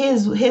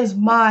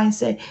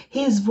mindset,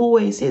 his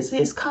voice,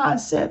 his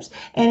concepts,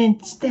 and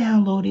it's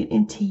downloaded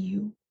into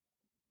you.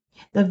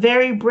 The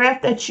very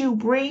breath that you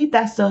breathe,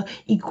 that's the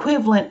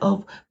equivalent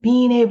of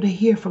being able to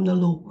hear from the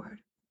Lord.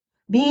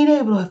 Being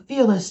able to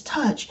feel his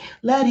touch.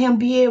 Let him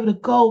be able to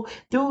go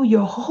through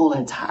your whole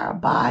entire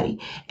body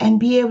and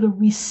be able to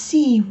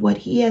receive what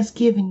he has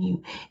given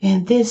you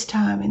in this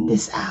time, in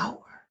this hour.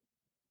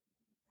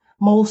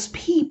 Most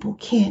people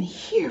can't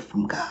hear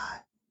from God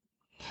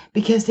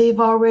because they've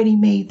already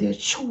made their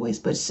choice.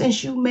 But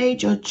since you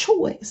made your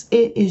choice,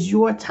 it is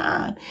your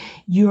time.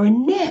 You're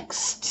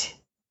next.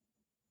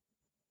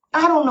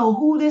 I don't know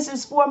who this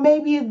is for.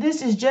 Maybe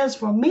this is just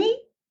for me.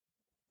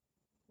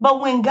 But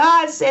when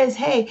God says,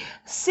 hey,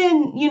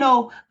 send,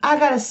 I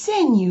got to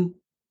send you,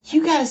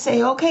 you got to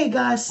say, okay,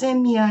 God,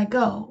 send me, I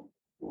go.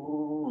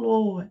 Oh,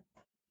 Lord.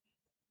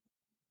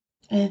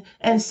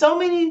 And so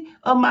many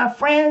of my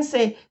friends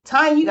say,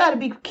 Tanya, you got to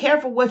be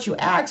careful what you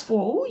ask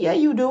for. Oh, yeah,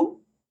 you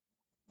do.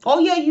 Oh,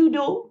 yeah, you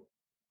do.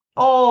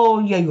 Oh,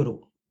 yeah, you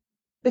do.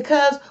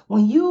 Because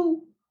when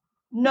you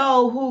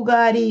know who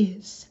God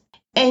is,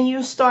 and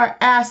you start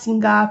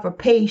asking God for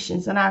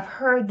patience. And I've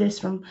heard this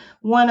from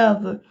one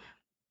of the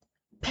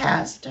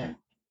pastor.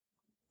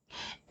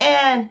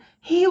 And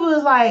he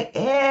was like,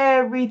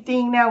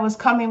 everything that was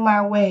coming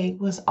my way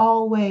was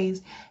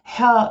always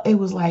hell. It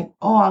was like,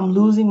 oh, I'm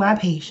losing my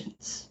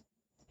patience.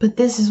 But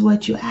this is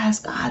what you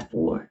ask God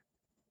for.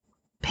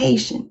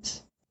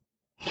 Patience.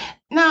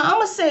 Now, I'm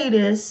going to say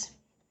this,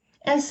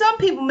 and some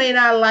people may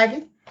not like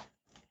it,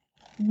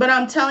 But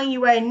I'm telling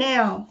you right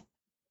now,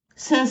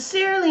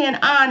 sincerely and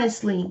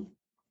honestly,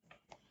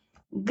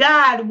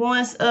 God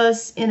wants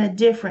us in a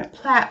different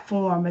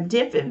platform, a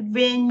different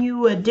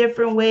venue, a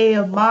different way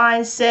of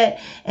mindset,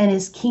 and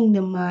his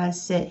kingdom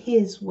mindset,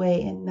 his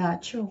way and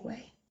not your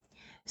way.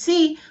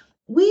 See,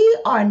 we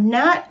are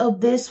not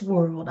of this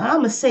world. I'm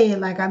going to say it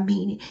like I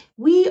mean it.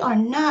 We are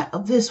not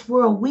of this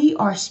world. We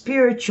are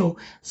spiritual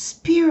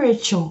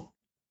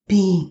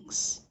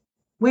beings.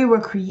 We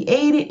were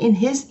created in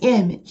his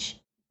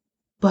image,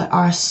 but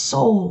our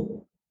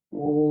soul,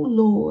 oh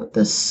Lord,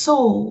 the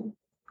soul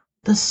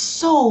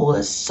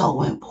is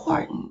so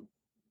important.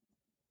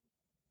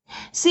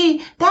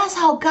 See, that's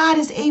how God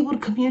is able to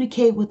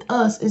communicate with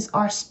us, is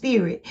our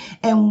spirit.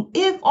 And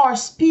if our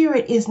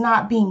spirit is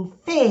not being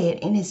fed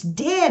and it's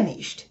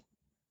damaged,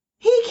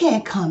 he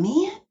can't come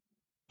in.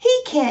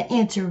 He can't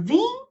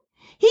intervene.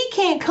 He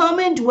can't come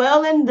and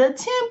dwell in the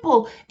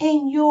temple,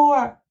 in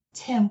your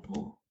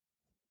temple.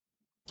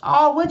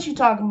 Oh, what you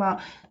talking about,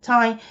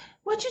 Tiny?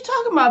 What you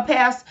talking about,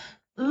 Pastor?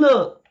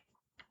 Look,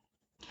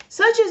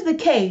 such is the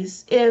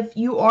case if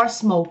you are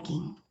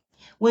smoking.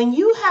 When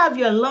you have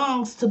your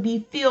lungs to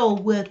be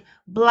filled with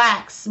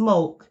black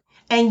smoke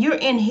and you're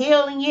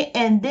inhaling it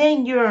and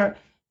then you're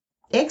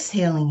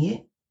exhaling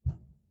it,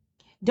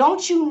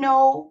 don't you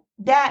know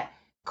that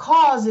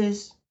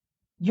causes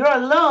your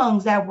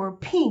lungs that were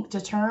pink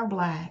to turn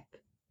black?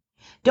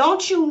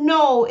 Don't you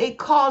know it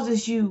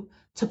causes you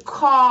to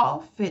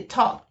cough? It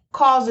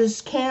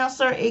causes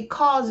cancer. It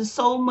causes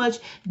so much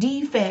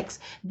defects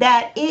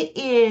that it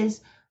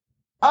is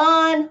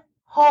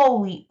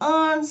unholy,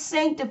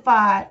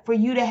 unsanctified for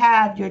you to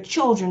have your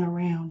children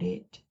around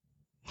it,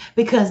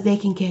 because they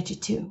can catch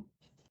it too.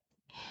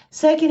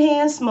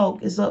 Secondhand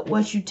smoke is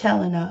what you're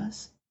telling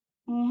us.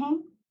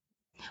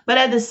 But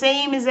at the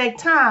same exact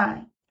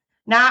time,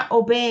 not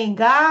obeying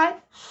God,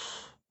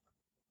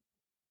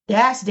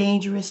 that's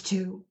dangerous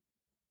too.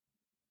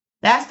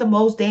 That's the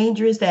most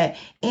dangerous that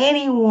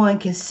anyone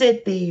can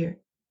sit there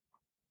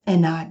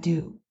and not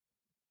do.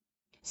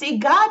 See,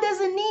 God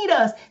doesn't need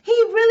us. He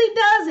really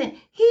doesn't.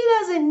 He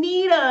doesn't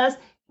need us.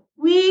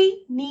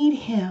 We need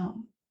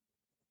him.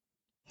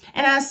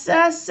 And as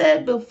I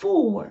said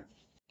before,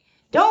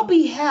 don't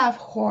be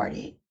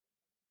half-hearted.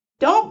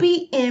 Don't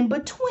be in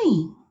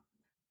between.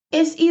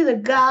 It's either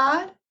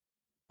God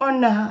or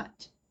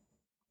not.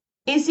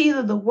 It's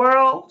either the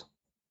world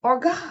or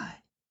God.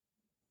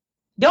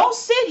 Don't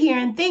sit here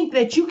and think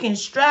that you can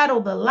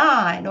straddle the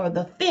line or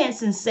the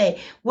fence and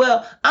say,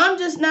 well, I'm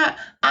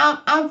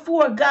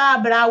for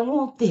God, but I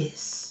want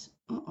this.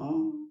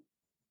 Well,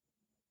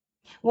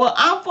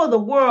 I'm for the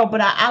world,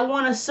 but I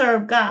want to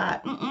serve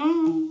God.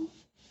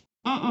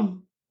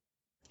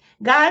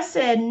 God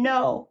said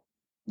no.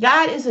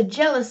 God is a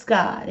jealous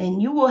God,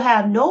 and you will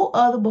have no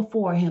other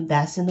before him.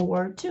 That's in the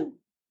word too.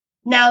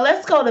 Now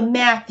let's go to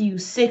Matthew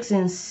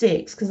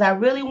 6:6, because I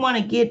really want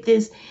to get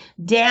this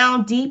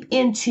down deep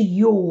into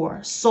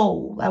your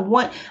soul. I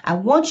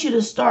want you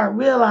to start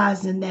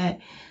realizing that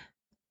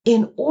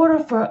in order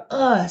for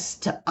us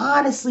to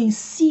honestly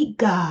seek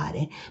God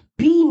and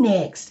be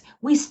next,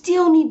 we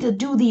still need to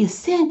do the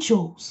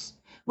essentials,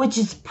 which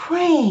is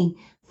praying,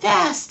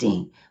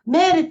 fasting,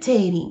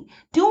 meditating,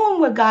 doing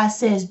what God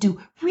says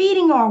do,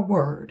 reading our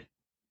word.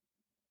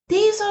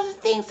 These are the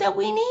things that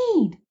we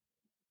need.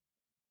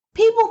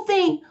 People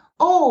think,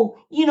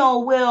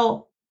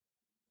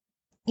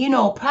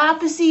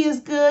 prophecy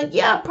is good.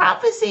 Yeah,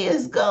 prophecy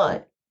is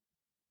good.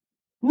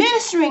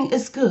 Ministering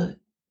is good.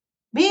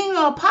 Being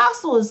an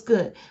apostle is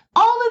good.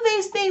 All of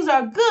these things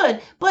are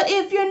good. But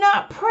if you're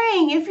not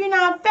praying, if you're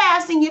not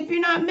fasting, if you're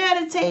not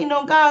meditating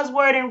on God's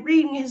word and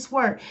reading his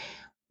word,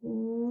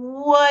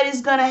 what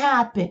is going to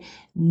happen?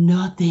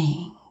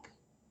 Nothing.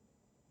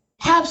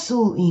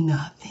 Absolutely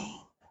nothing.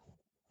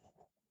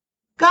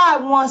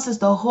 God wants us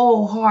the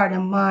whole heart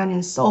and mind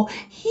and soul.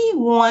 He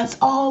wants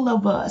all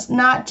of us,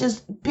 not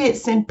just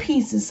bits and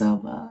pieces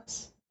of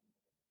us.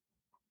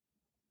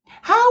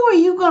 How are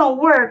you going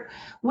to work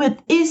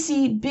with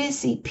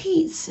itsy-bitsy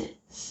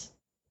pieces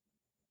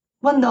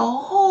when the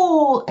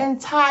whole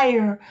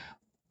entire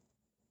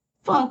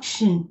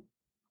function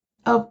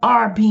of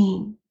our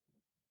being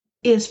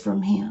is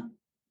from him?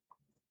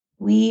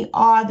 We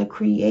are the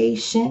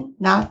creation,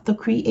 not the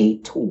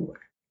creator.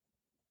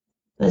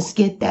 Let's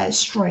get that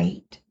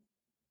straight.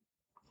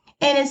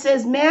 And it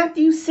says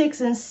Matthew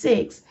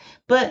 6:6,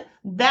 but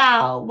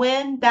thou,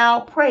 when thou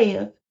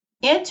prayest,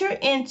 enter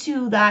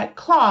into thy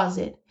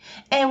closet,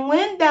 and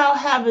when thou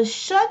hast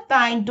shut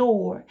thine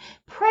door,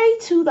 pray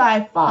to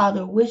thy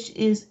Father which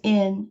is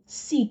in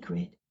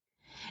secret,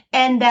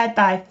 and that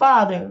thy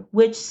Father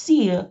which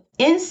seeth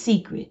in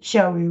secret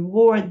shall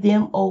reward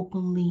them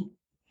openly.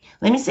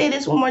 Let me say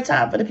this one more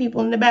time for the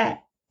people in the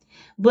back.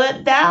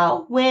 But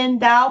thou, when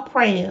thou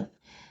prayest,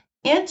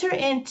 enter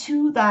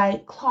into thy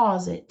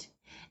closet,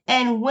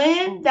 and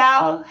when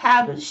thou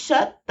hast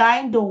shut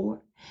thy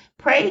door,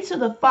 pray to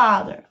the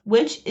Father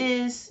which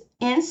is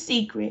in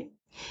secret,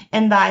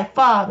 and thy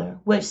Father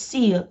which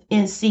seeth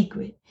in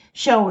secret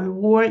shall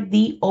reward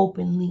thee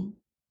openly.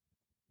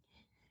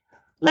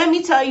 Let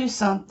me tell you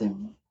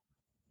something.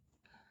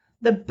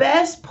 The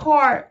best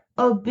part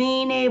of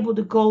being able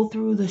to go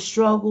through the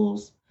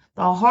struggles,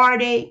 the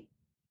heartache,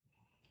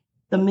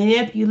 the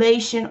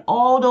manipulation,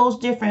 all those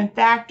different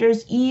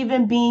factors,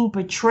 even being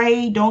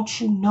betrayed,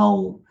 don't you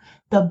know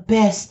the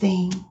best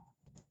thing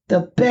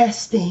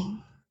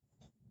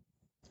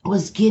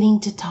was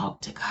getting to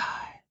talk to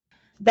God.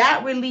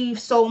 That relieved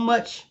so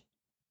much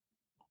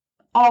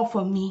off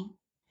of me.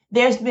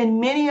 There's been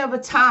many of a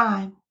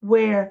time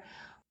where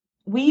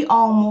we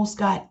almost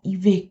got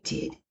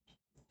evicted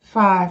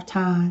 5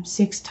 times,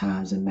 6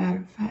 times, as a matter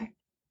of fact.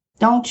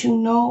 Don't you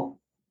know?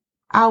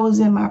 I was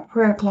in my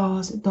prayer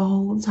closet the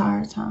whole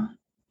entire time,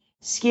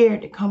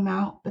 scared to come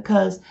out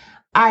because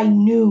I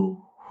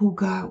knew who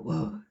God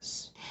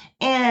was.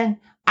 And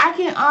I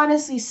can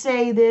honestly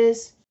say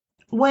this,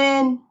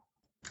 when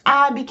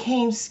I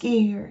became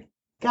scared,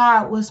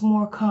 God was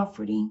more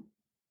comforting,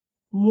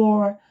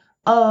 more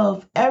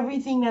of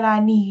everything that I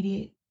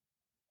needed,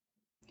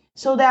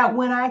 so that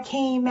when I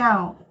came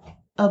out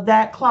of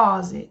that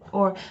closet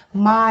or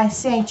my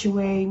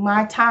sanctuary,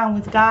 my time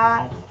with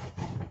God,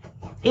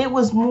 it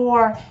was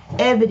more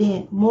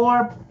evident,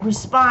 more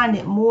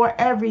respondent, more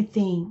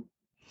everything.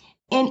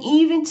 And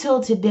even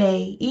till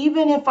today,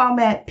 even if I'm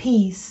at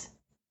peace,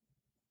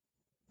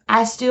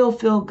 I still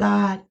feel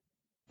God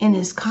in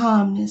his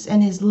calmness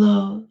and his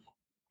love,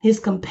 his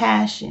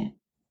compassion,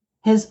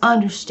 his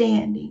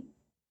understanding,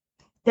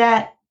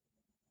 that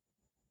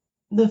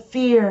the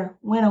fear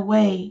went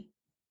away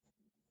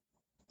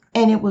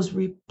and it was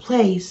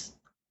replaced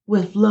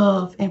with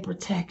love and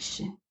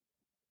protection.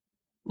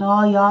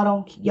 No,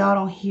 y'all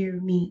don't hear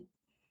me.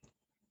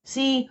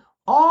 See,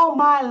 all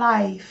my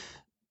life,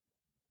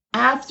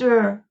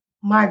 after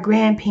my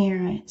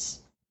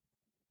grandparents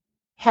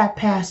had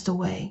passed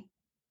away,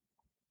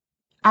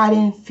 I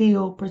didn't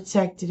feel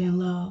protected and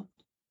loved.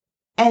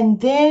 And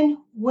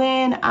then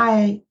when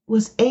I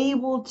was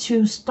able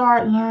to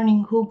start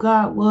learning who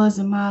God was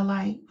in my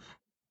life,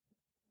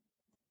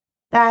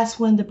 that's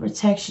when the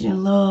protection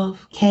and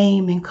love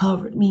came and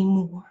covered me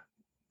more.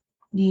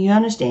 Do you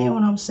understand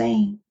what I'm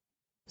saying?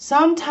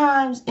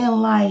 Sometimes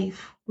in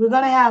life, we're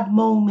going to have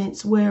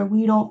moments where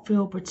we don't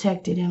feel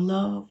protected and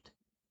loved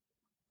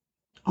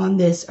on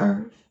this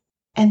earth.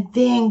 And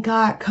then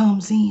God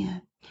comes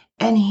in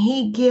and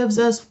he gives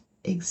us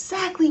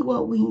exactly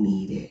what we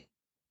needed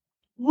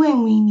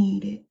when we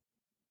need it.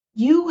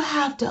 You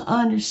have to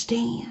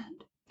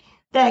understand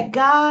that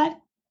God,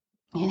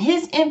 in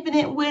his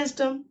infinite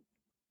wisdom,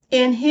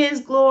 in his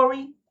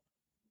glory,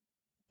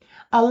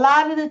 a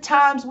lot of the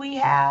times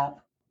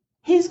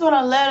he's going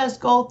to let us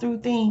go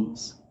through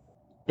things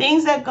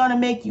that are going to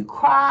make you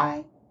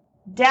cry,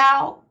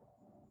 doubt,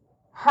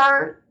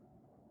 hurt,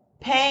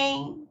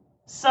 pain,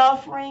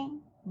 suffering,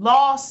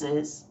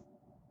 losses,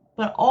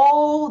 but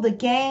all the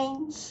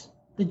gains,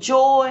 the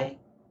joy,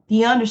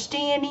 the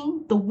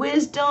understanding, the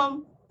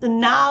wisdom, the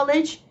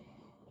knowledge,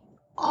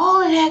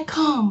 all of that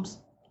comes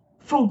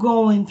from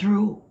going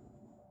through.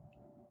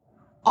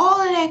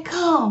 All of that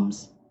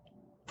comes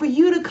for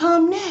you to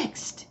come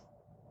next.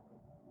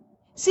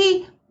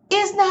 See,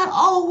 it's not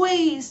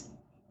always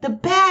the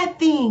bad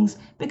things,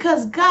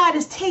 because God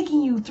is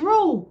taking you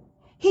through.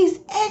 He's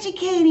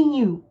educating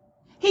you.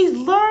 He's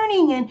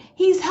learning and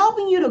he's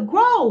helping you to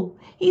grow.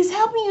 He's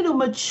helping you to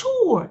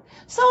mature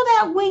so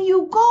that when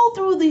you go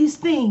through these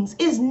things,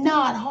 it's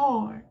not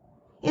hard.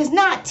 It's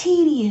not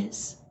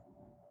tedious.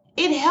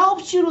 It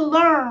helps you to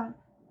learn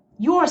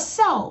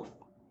yourself.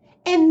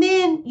 And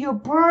then you're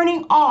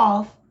burning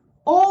off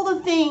all the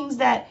things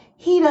that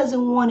he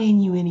doesn't want in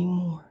you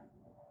anymore.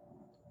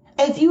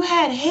 If you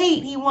had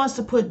hate, he wants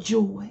to put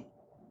joy.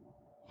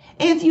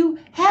 If you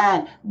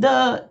had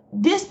the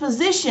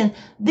disposition,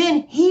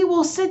 then he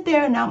will sit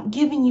there and I'm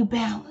giving you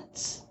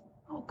balance.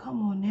 Oh,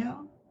 come on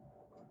now.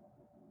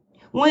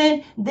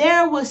 When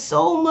there was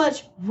so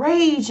much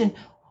rage and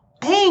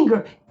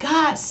anger,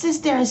 God sits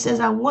there and says,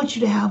 I want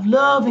you to have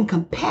love and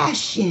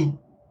compassion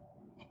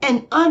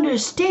and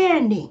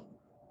understanding.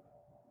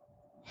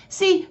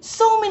 See,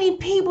 so many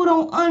people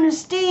don't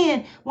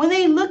understand when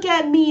they look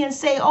at me and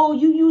say, oh,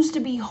 you used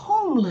to be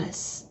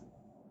homeless.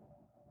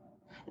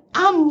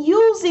 I'm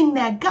using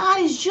that.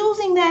 God is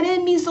using that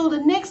in me so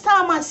the next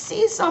time I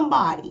see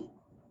somebody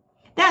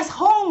that's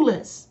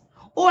homeless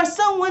or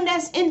someone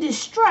that's in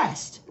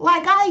distress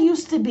like I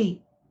used to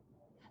be,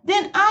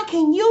 then I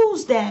can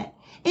use that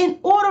in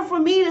order for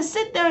me to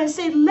sit there and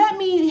say, let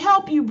me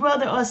help you,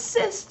 brother or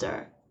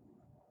sister.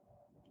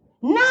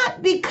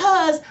 Not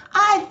because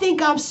I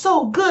think I'm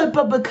so good,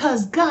 but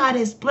because God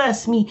has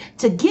blessed me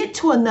to get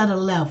to another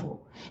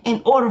level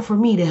in order for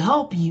me to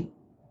help you.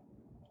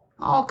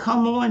 Oh,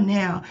 come on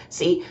now.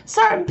 See,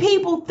 certain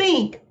people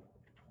think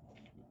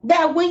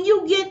that when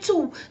you get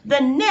to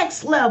the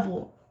next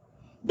level,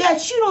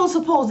 that you don't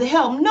supposed to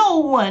help no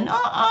one.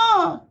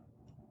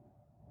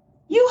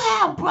 You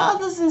have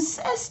brothers and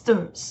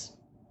sisters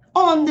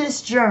on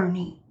this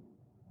journey,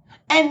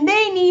 and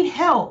they need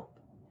help.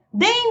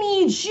 They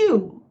need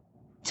you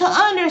to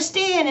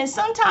understand, and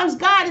sometimes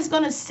God is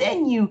going to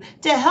send you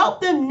to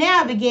help them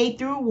navigate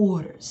through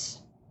waters.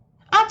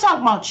 I'm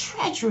talking about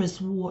treacherous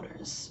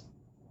waters.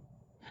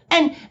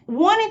 And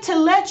wanting to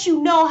let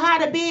you know how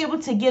to be able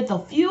to get the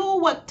fuel,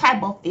 what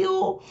type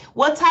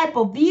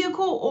of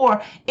vehicle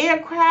or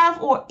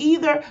aircraft or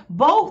either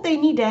boat they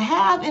need to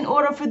have in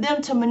order for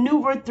them to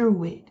maneuver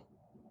through it.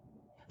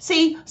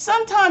 See,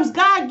 sometimes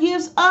God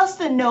gives us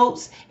the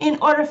notes in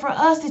order for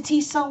us to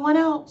teach someone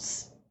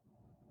else.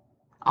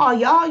 Oh,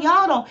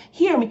 y'all don't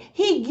hear me.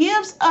 He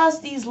gives us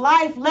these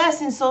life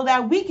lessons so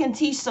that we can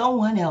teach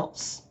someone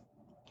else.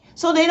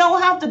 So they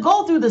don't have to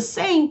go through the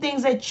same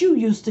things that you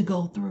used to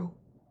go through.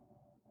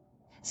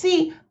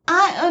 See,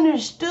 I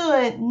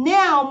understood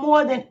now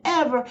more than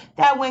ever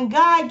that when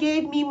God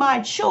gave me my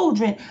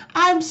children,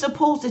 I'm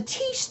supposed to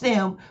teach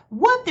them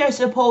what they're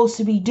supposed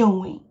to be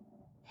doing.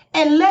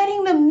 And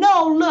letting them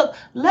know, look,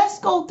 let's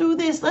go through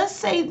this. Let's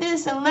say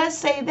this and let's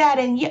say that.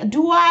 And yeah,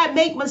 do I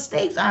make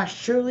mistakes? I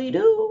surely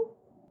do.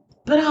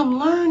 But I'm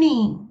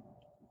learning.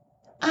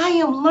 I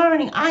am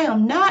learning. I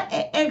am not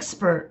an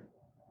expert.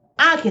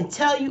 I can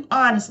tell you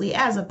honestly,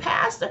 as a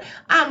pastor,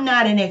 I'm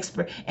not an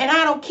expert. And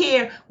I don't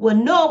care what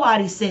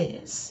nobody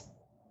says.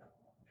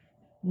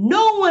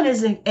 No one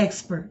is an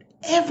expert.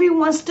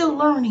 Everyone's still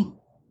learning.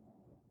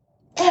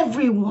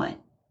 Everyone.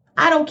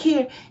 I don't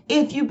care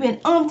if you've been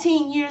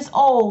umpteen years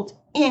old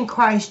in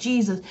Christ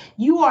Jesus.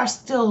 You are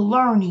still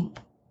learning.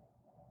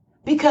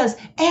 Because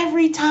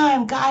every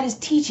time God is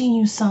teaching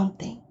you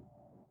something.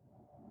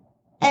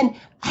 And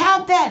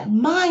have that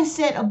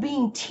mindset of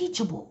being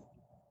teachable.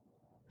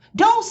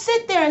 Don't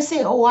sit there and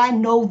say, oh, I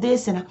know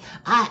this and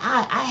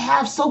I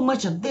have so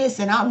much of this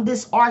and I'm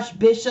this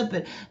archbishop.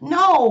 And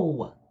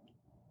no.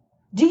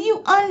 Do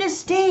you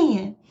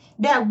understand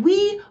that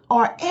we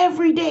are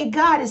every day?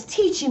 God is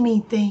teaching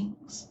me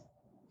things.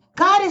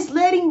 God is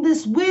letting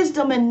this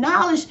wisdom and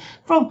knowledge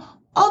from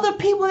other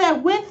people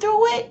that went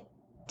through it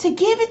to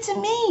give it to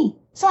me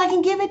so I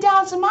can give it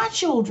down to my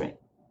children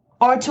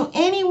or to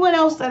anyone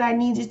else that I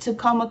needed to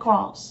come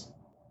across.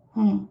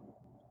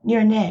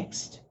 You're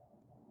next.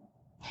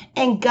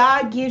 And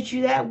God gives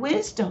you that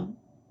wisdom,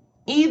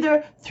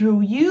 either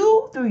through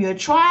you, through your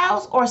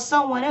trials, or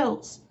someone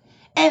else.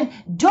 And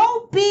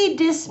don't be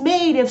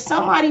dismayed if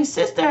somebody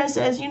sits there and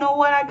says, you know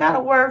what, I got a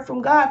word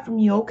from God from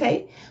you.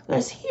 Okay,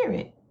 let's hear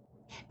it.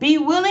 Be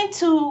willing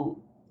to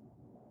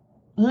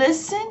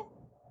listen,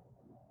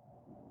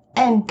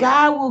 and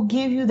God will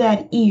give you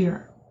that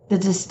ear, the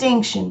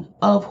distinction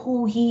of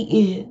who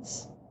He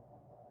is,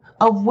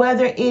 of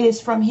whether it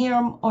is from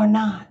Him or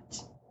not.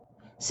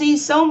 See,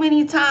 so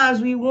many times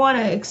we want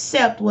to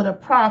accept what a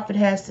prophet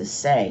has to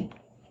say,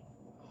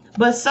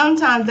 but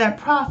sometimes that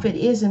prophet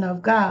isn't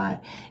of God,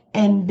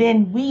 and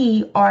then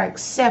we are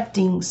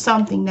accepting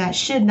something that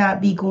should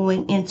not be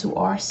going into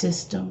our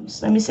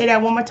systems. Let me say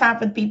that one more time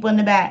for the people in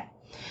the back.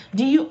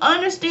 Do you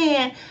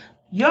understand?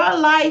 Your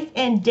life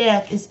and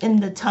death is in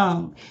the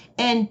tongue.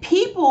 And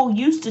people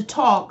used to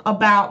talk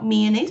about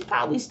me, and they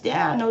probably still,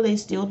 I know they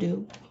still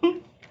do.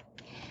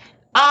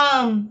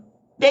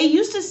 They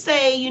used to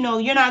say, you know,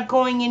 you're not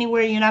going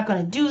anywhere. You're not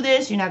going to do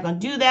this. You're not going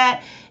to do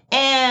that.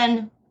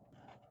 And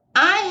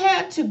I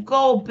had to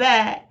go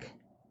back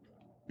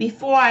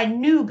before I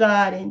knew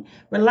God and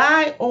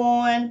rely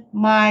on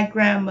my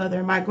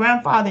grandmother. My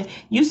grandfather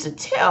used to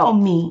tell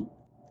me,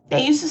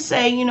 they used to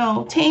say, you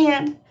know,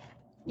 Tan,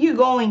 you're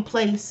going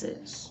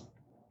places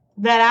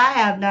that I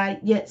have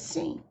not yet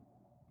seen.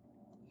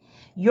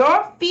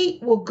 Your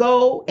feet will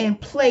go and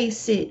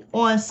place it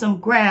on some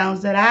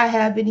grounds that I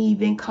haven't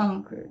even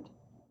conquered.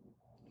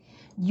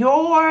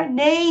 Your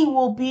name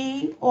will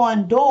be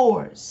on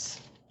doors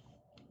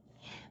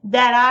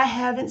that I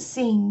haven't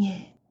seen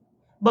yet.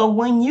 But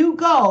when you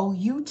go,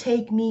 you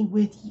take me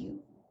with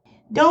you.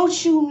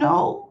 Don't you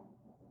know?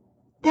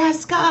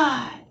 That's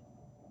God.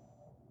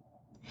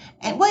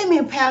 And wait a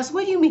minute, Pastor,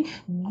 what do you mean?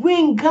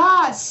 When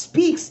God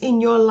speaks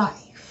in your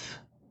life,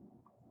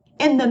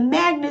 in the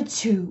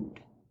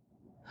magnitude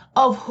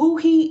of who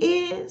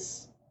He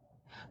is,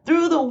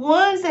 through the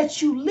ones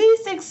that you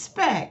least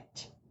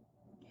expect,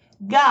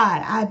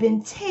 God, I've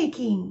been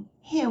taking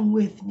Him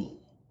with me.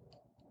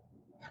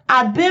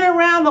 I've been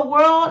around the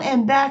world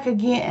and back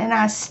again, and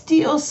I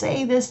still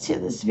say this to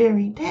this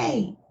very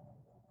day.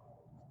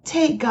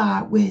 Take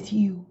God with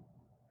you.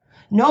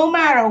 No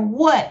matter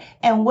what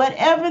and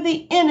whatever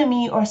the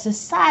enemy or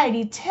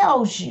society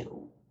tells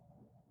you,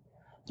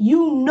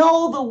 you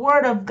know the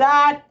word of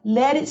God,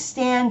 let it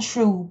stand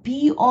true.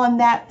 Be on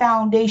that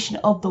foundation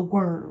of the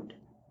word.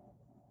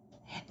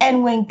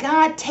 And when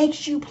God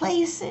takes you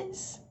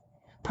places,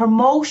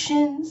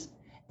 promotions,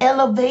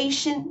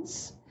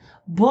 elevations,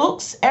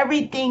 books,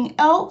 everything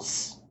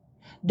else,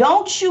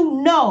 don't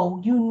you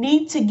know you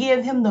need to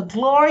give Him the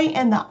glory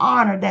and the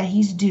honor that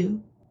He's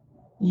due?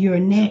 You're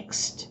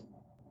next.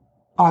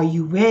 Are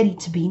you ready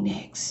to be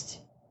next?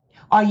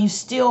 Are you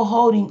still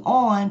holding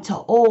on to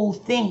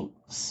old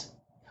things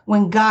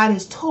when God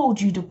has told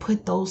you to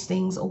put those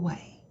things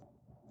away?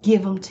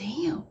 Give them to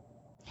Him.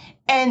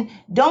 And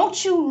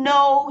don't you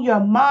know your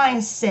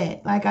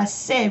mindset? Like I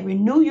said,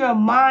 renew your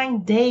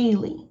mind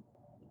daily.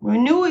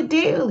 Renew it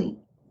daily.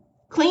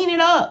 Clean it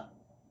up.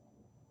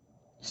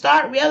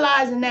 Start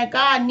realizing that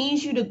God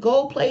needs you to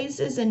go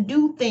places and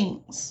do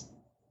things.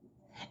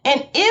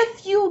 And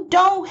if you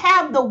don't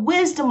have the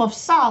wisdom of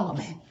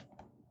Solomon,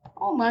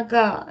 oh my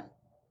God.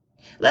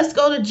 Let's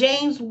go to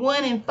James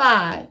 1 and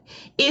 5.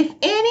 If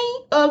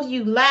any of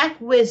you lack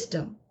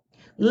wisdom,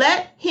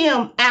 let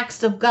him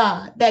ask of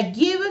God, that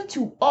giveth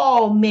to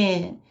all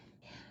men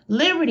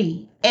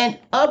liberty and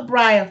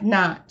upbraideth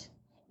not,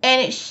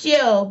 and it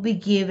shall be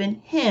given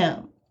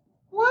him.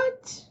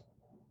 What?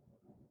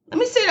 Let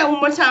me say that one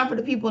more time for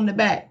the people in the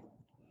back.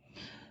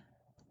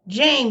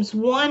 James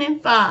 1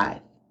 and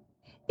 5.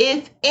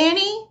 If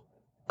any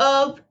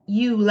of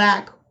you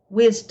lack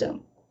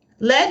wisdom,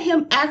 let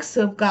him ask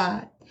of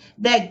God,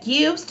 that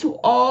gives to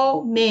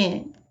all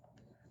men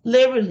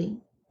liberally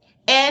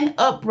and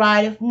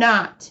upbraideth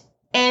not,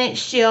 and it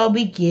shall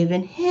be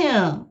given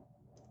him.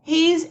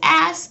 He's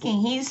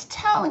asking, he's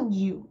telling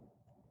you.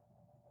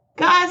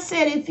 God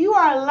said, if you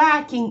are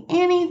lacking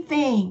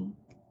anything,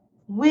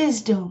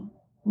 wisdom,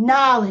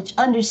 knowledge,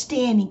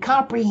 understanding,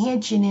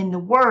 comprehension in the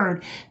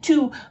word,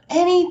 to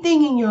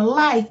anything in your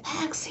life,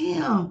 ask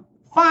him.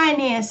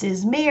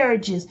 Finances,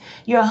 marriages,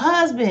 your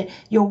husband,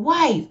 your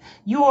wife,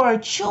 your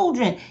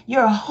children,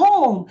 your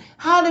home,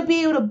 how to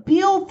be able to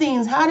build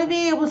things, how to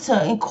be able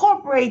to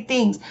incorporate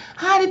things,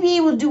 how to be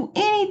able to do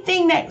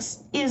anything that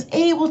is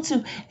able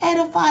to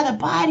edify the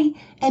body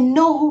and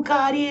know who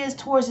God is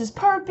towards his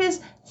purpose.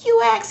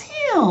 You ask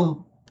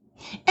him.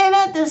 And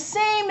at the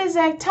same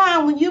exact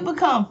time, when you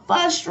become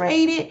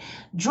frustrated,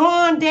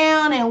 drawn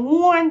down, and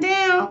worn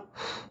down,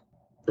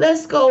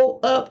 let's go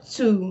up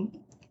to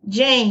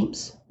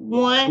James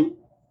 1,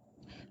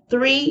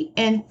 3,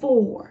 and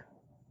 4.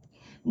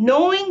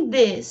 Knowing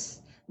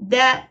this,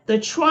 that the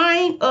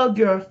trying of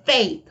your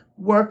faith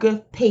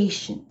worketh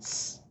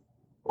patience.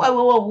 What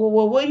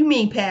do you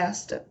mean,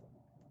 Pastor?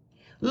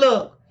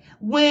 Look,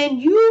 when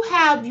you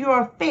have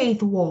your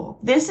faith walk,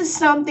 this is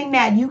something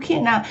that you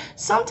cannot,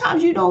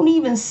 sometimes you don't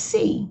even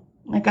see.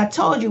 Like I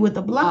told you with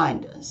the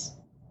blinders.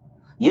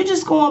 You're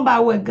just going by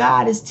what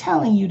God is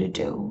telling you to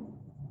do.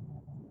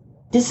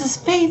 This is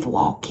faith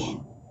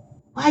walking.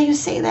 Why you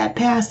say that,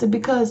 Pastor?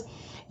 Because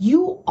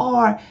you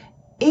are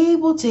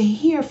able to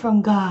hear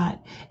from God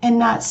and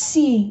not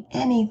see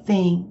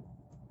anything,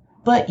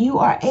 but you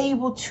are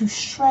able to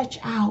stretch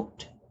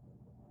out.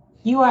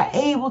 You are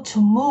able to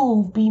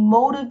move, be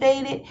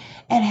motivated,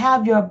 and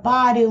have your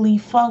bodily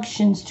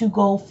functions to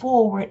go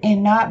forward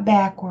and not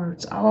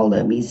backwards. Oh,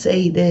 let me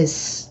say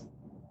this.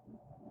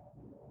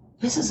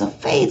 This is a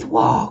faith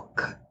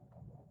walk.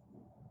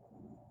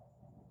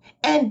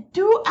 And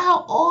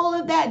throughout all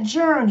of that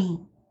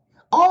journey,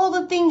 all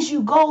the things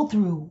you go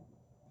through,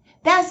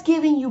 that's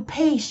giving you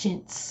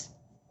patience.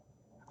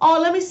 Oh,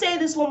 let me say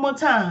this one more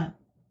time.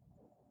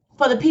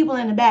 For the people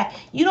in the back,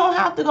 you don't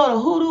have to go to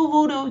hoodoo,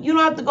 voodoo. You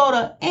don't have to go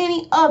to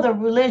any other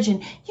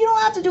religion. You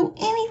don't have to do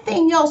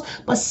anything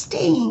else but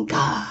stay in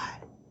God.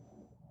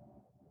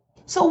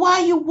 So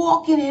while you're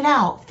walking it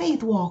out,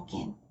 faith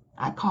walking,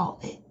 I call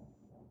it.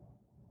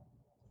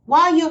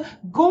 While you're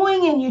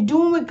going and you're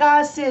doing what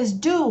God says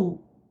do,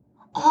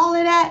 all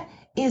of that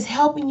is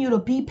helping you to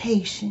be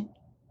patient.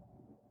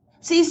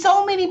 See,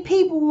 so many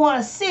people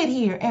want to sit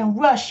here and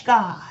rush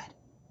God.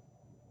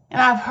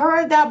 And I've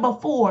heard that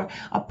before.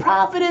 A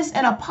prophetess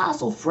and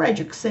Apostle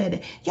Frederick said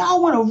it.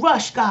 Y'all want to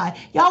rush God.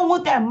 Y'all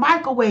want that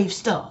microwave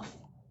stuff.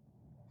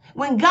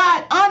 When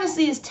God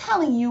honestly is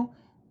telling you,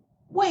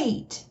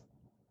 wait.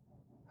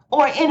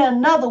 Or in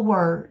another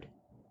word,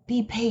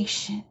 be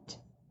patient.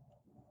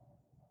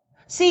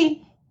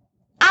 See,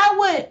 I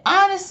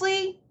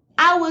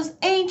was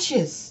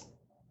anxious.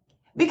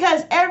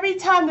 Because every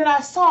time that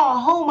I saw a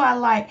home I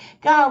liked,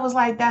 God was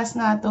like, that's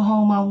not the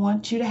home I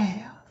want you to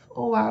have.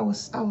 Oh, I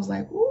was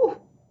like, ooh,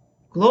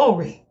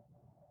 glory.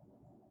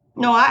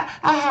 No, I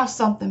have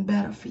something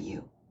better for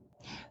you.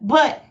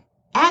 But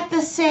at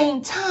the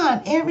same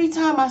time, every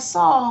time I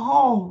saw a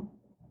home,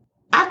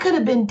 I could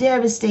have been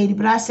devastated,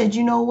 but I said,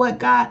 you know what,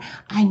 God,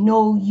 I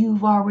know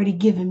you've already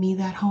given me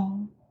that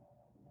home.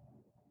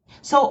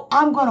 So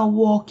I'm going to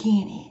walk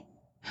in it.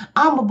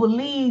 I'm going to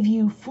believe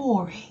you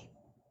for it.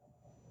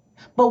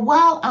 But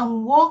while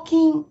I'm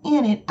walking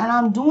in it and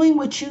I'm doing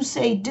what you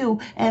say do,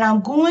 and I'm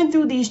going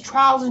through these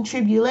trials and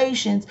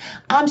tribulations,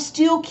 I'm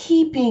still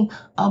keeping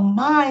a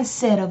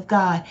mindset of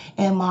God.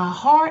 And my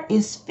heart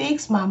is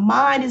fixed, my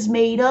mind is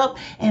made up,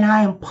 and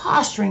I am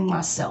posturing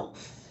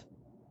myself.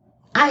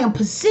 I am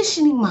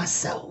positioning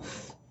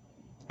myself,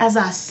 as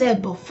I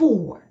said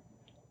before,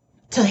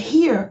 to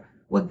hear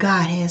what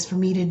God has for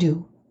me to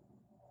do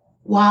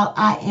while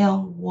I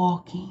am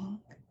walking.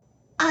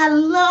 I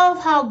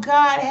love how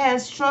God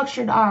has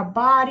structured our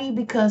body,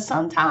 because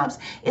sometimes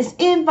it's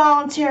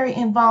involuntary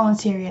and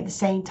voluntary at the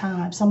same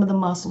time. Some of the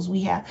muscles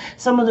we have,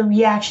 some of the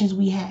reactions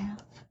we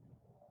have.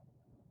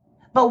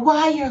 But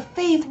while you're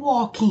faith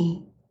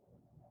walking,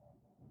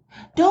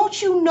 don't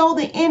you know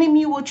the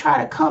enemy will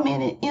try to come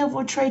in and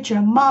infiltrate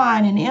your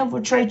mind and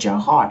infiltrate your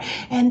heart?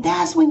 And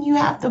that's when you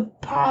have to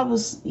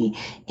probably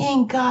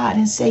in God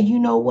and say, you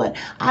know what?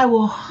 I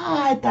will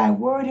hide thy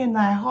word in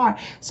thy heart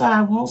so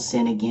I won't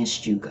sin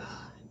against you, God.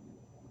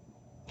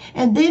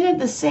 And then at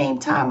the same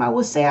time, I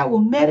will say, I will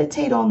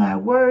meditate on thy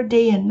word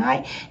day and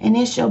night, and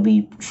it shall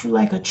be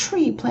like a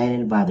tree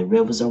planted by the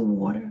rivers of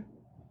water.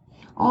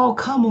 Oh,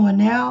 come on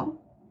now.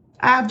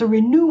 I have to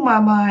renew my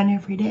mind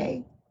every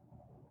day.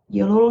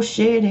 Your little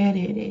shit.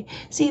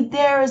 See,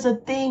 there is a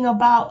thing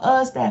about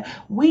us that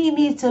we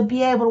need to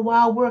be able to,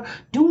 while we're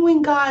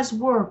doing God's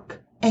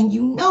work, and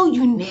you know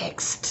you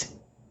next,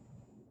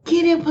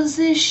 get in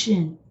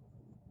position.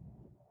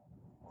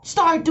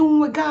 Start doing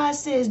what God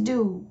says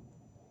do.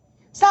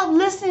 Stop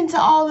listening to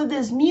all of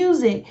this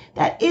music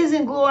that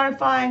isn't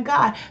glorifying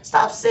God.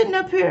 Stop sitting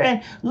up here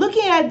and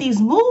looking at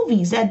these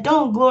movies that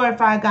don't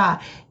glorify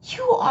God.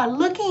 You are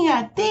looking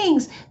at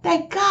things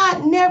that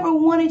God never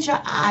wanted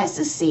your eyes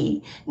to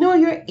see, nor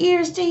your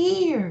ears to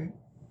hear.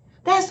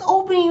 That's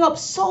opening up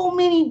so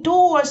many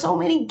doors, so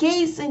many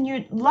gates in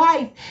your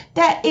life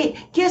that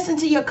it gets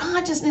into your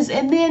consciousness.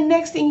 And then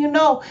next thing you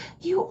know,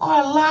 you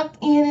are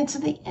locked into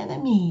the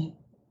enemy.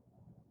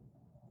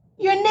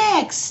 You're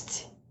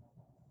next.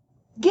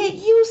 Get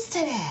used to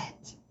that.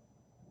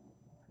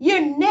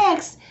 You're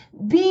next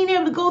being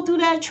able to go through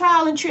that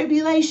trial and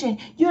tribulation.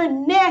 You're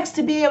next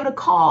to be able to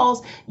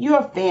cause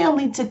your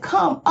family to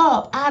come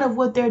up out of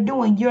what they're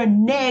doing. You're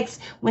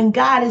next when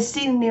God is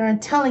sitting there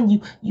and telling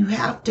you, you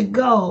have to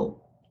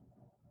go.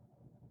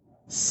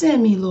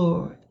 Send me,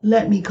 Lord.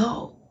 Let me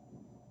go.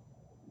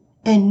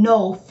 And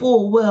know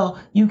full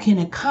well you can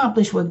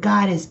accomplish what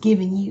God has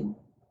given you.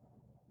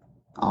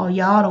 Oh,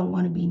 y'all don't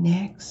want to be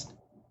next.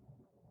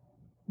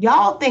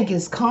 Y'all think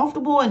it's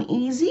comfortable and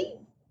easy?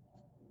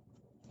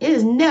 It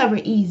is never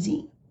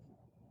easy.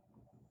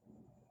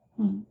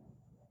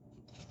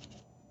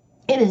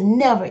 It is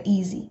never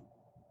easy.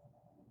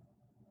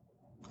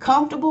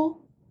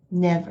 Comfortable?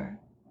 Never.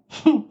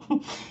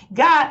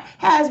 God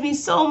has me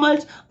so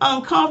much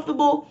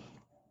uncomfortable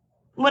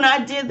when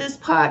I did this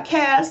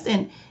podcast,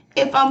 and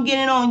if I'm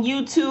getting on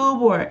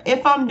YouTube or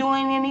if I'm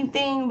doing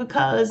anything,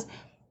 because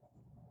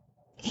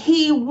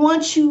He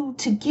wants you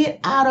to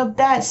get out of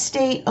that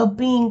state of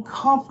being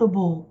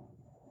comfortable.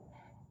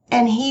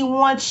 And He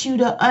wants you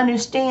to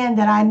understand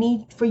that I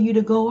need for you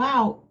to go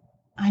out.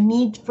 I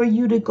need for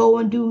you to go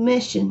and do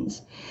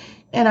missions.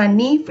 And I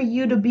need for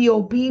you to be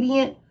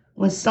obedient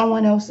when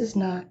someone else is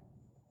not.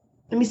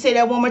 Let me say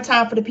that one more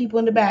time for the people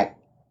in the back.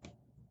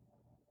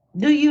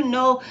 Do you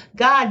know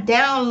God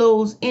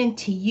downloads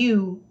into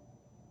you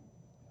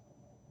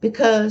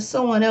because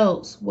someone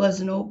else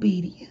wasn't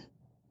obedient?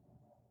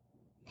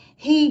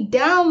 He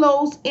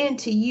downloads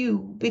into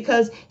you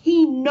because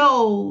He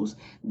knows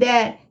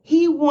that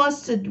He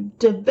wants to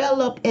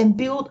develop and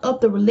build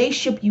up the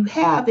relationship you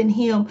have in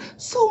Him,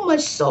 so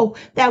much so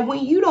that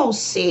when you don't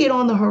see it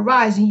on the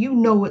horizon, you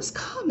know it's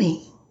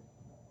coming.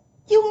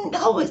 You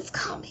know it's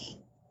coming.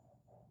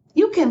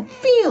 You can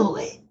feel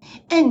it.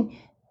 And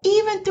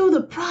even through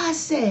the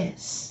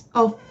process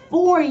of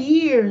 4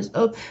 years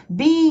of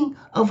being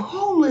of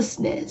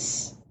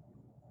homelessness,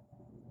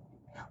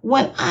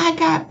 when I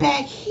got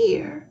back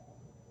here,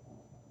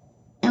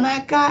 and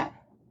I got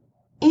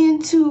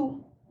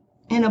into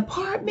an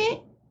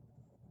apartment,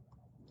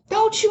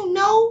 don't you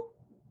know,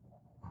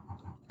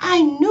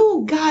 I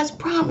knew God's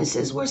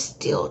promises were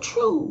still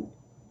true.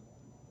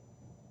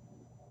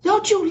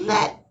 Don't you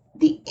let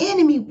the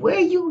enemy wear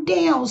you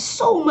down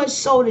so much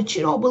so that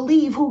you don't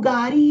believe who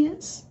God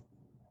is.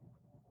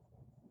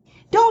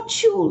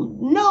 Don't you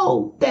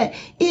know that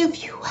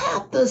if you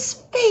have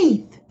this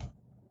faith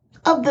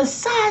of the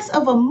size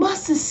of a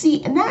mustard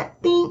seed, and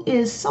that thing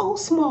is so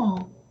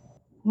small,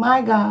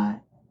 my God,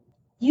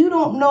 you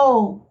don't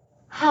know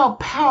how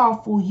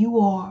powerful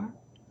you are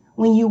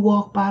when you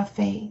walk by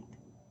faith.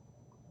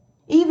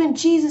 Even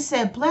Jesus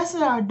said, blessed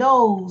are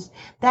those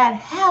that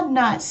have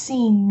not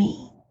seen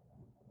me,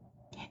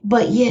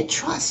 but yet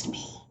trust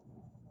me.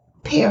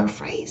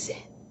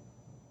 Paraphrasing.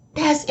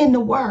 That's in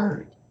the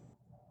word.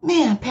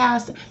 Man,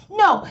 Pastor.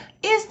 No,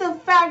 it's the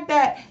fact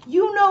that,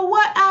 you know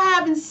what? I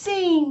haven't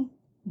seen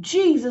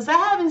Jesus. I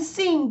haven't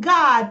seen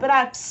God, but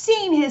I've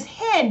seen His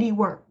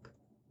handiwork.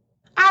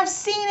 I've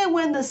seen it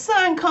when the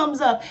sun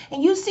comes up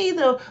and you see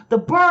the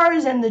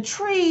birds and the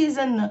trees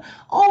and the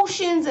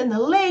oceans and the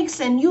lakes,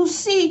 and you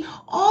see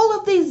all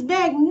of these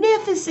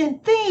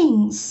magnificent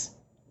things.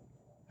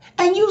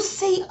 And you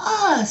see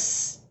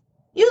us.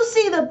 You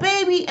see the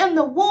baby in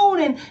the womb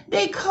and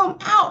they come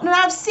out, and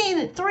I've seen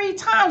it 3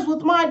 times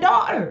with my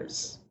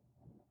daughters.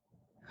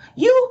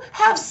 You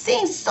have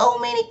seen so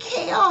many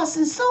chaos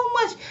and so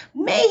much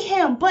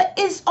mayhem, but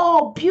it's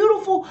all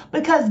beautiful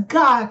because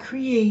God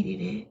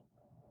created it.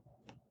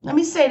 Let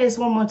me say this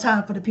one more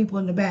time for the people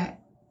in the back.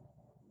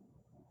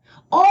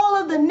 All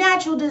of the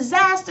natural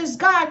disasters,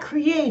 God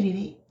created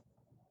it.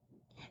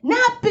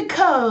 Not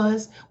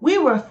because we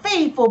were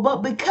faithful,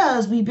 but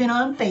because we've been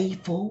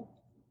unfaithful.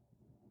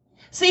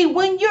 See,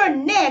 when you're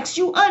next,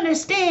 you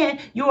understand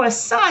your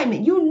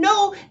assignment. You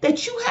know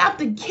that you have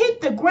to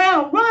hit the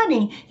ground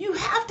running. You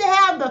have to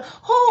have the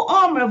whole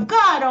armor of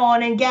God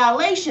on in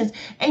Galatians.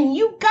 And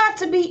you got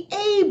to be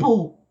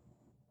able.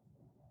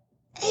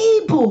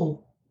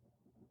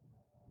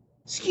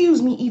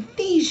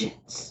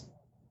 Ephesians.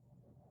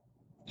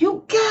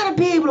 You gotta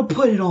be able to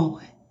put it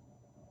on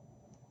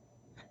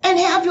and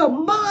have your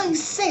mind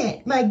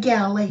set like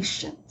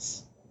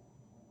Galatians.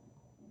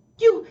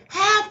 You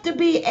have to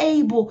be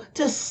able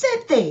to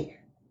sit there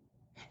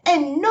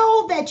and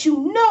know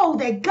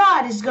that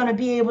God is going to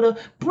be able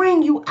to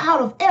bring you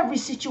out of every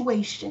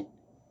situation.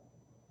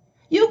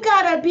 You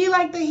got to be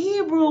like the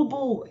Hebrew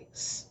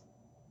boys.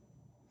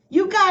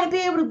 You got to be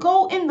able to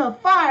go in the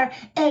fire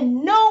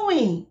and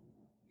knowing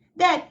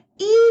that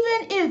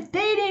even if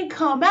they didn't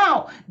come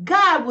out,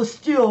 God was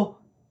still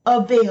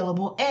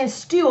available and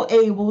still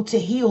able to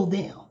heal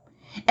them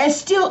and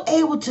still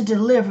able to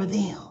deliver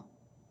them.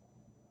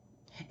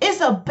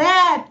 It's a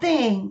bad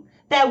thing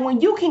that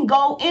when you can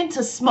go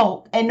into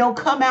smoke and don't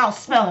come out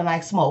smelling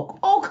like smoke.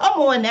 Oh, come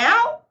on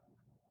now.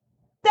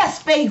 That's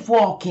faith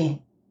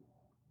walking.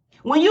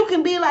 When you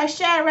can be like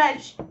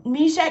Shadrach,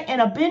 Meshach,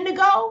 and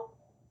Abednego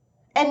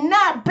and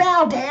not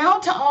bow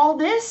down to all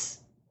this,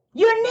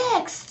 you're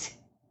next.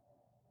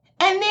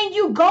 And then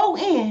you go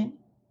in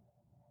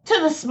to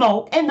the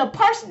smoke and the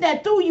person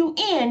that threw you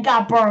in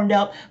got burned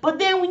up. But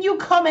then when you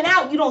coming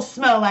out, you don't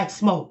smell like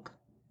smoke.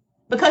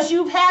 Because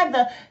you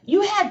had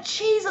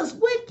Jesus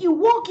with you,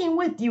 walking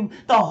with you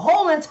the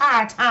whole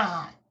entire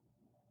time.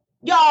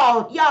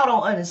 Y'all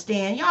don't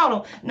understand.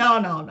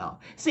 No.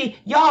 See,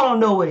 y'all don't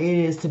know what it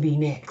is to be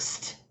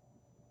next.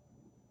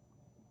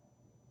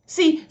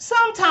 See,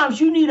 sometimes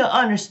you need to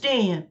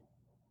understand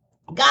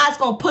God's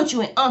going to put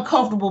you in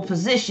uncomfortable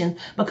positions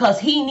because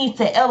he needs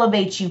to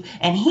elevate you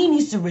and he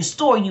needs to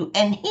restore you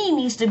and he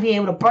needs to be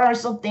able to burn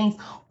some things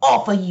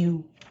off of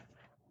you.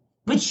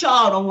 But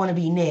y'all don't want to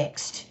be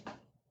next.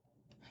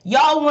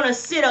 Y'all want to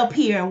sit up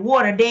here and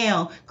water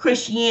down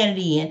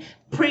Christianity and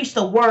preach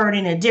the word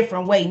in a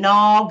different way.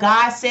 No,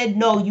 God said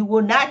no, you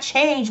will not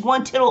change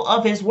one tittle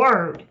of his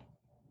word.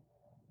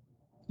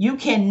 You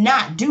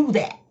cannot do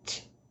that.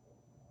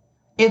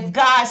 If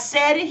God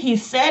said it, he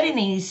said it and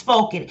he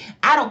spoke it.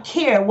 I don't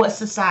care what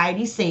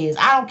society says.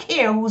 I don't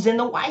care who's in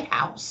the White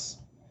House.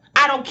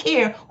 I don't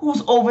care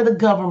who's over the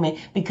government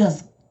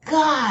because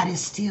God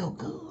is still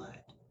good.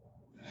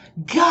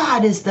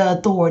 God is the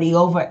authority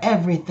over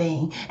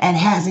everything and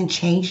hasn't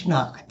changed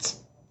not.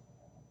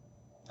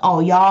 Oh,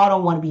 y'all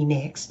don't want to be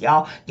next.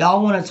 Y'all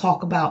want to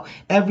talk about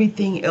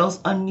everything else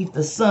underneath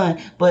the sun.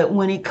 But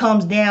when it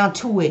comes down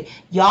to it,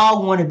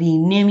 y'all want to be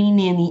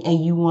nimmy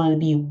and you want to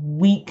be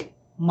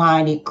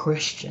weak-minded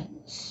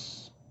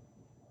Christians.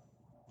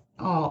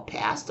 Oh,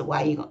 Pastor,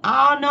 why you going?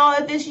 I don't know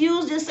if it's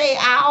you, just say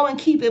ow and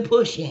keep it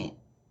pushing.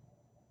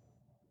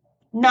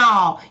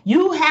 No,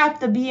 you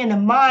have to be in the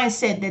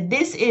mindset that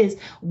this is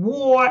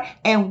war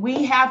and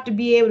we have to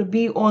be able to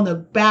be on the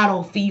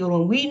battlefield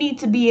and we need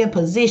to be in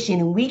position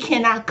and we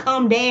cannot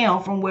come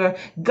down from where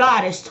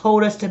God has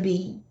told us to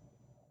be.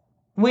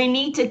 We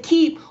need to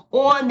keep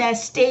on that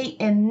straight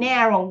and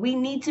narrow. We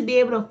need to be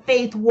able to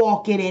faith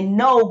walk it and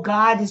know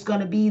God is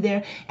going to be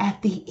there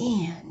at the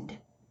end.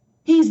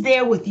 He's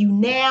there with you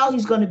now.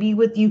 He's going to be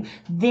with you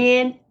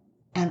then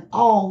and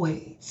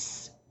always.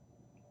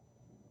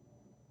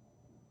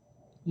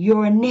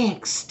 You're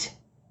next.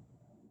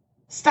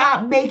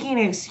 Stop making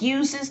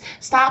excuses.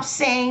 Stop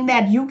saying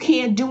that you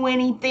can't do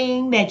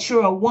anything, that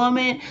you're a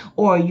woman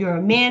or you're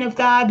a man of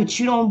God, but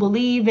you don't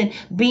believe in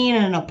being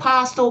an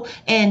apostle.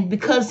 And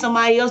because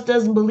somebody else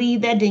doesn't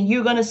believe that, then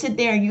you're going to sit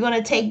there and you're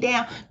going to take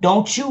down.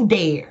 Don't you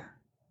dare.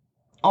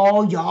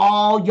 Oh,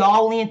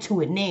 y'all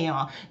into it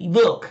now.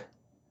 Look,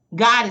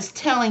 God is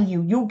telling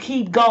you, you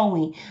keep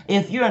going.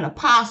 If you're an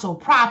apostle,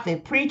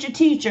 prophet, preacher,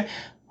 teacher,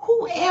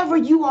 whoever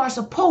you are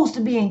supposed to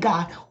be in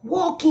God,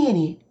 walk in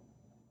it.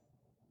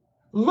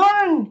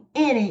 Learn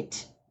in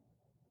it.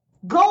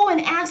 Go and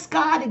ask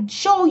God to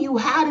show you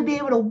how to be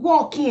able to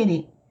walk in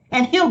it.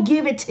 And he'll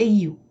give it to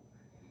you.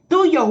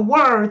 Through your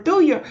word,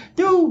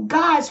 through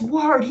God's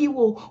word, he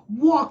will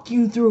walk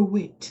you through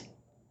it.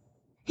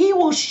 He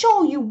will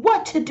show you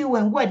what to do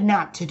and what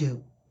not to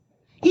do.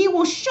 He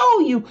will show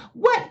you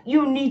what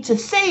you need to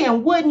say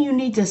and when you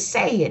need to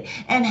say it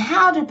and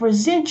how to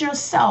present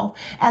yourself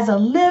as a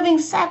living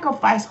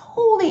sacrifice,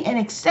 holy and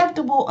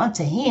acceptable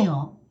unto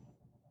him.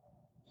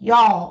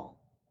 Y'all,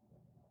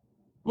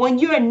 when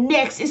you're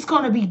next, it's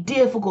going to be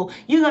difficult.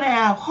 You're going to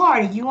have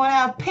heartache. You're going to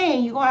have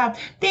pain. You're going to have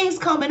things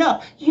coming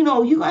up. You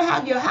know, you're going to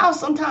have your house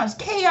sometimes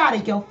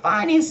chaotic. Your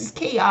finances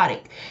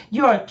chaotic.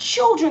 Your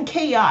children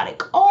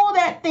chaotic. All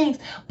that things.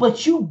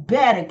 But you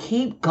better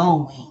keep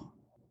going.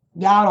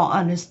 Y'all don't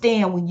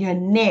understand when you're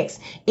next,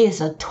 it's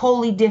a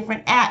totally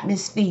different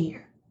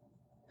atmosphere.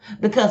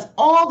 Because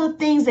all the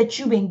things that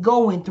you've been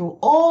going through,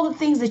 all the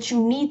things that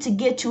you need to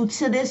get to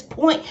this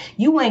point,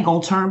 you ain't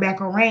going to turn back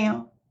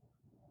around.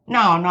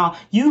 No,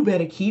 you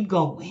better keep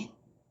going.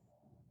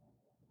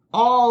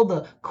 All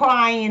the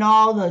crying,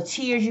 all the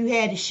tears you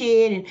had to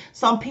shed, and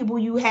some people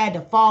you had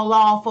to fall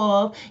off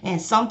of,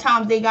 and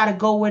sometimes they got to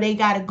go where they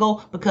got to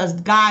go because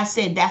God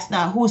said that's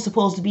not who's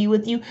supposed to be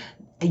with you.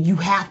 You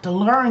have to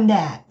learn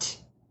that.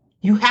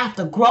 You have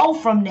to grow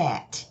from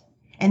that.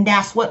 And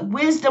that's what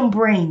wisdom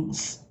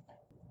brings.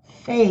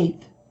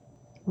 Faith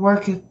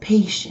worketh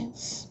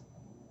patience.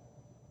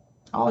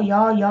 Oh,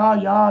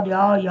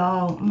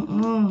 y'all.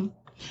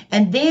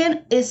 And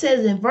then it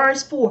says in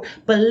verse 4,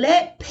 but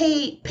let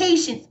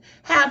patience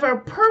have her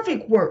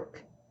perfect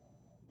work,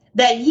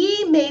 that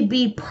ye may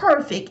be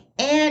perfect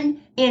and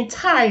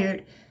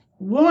entire,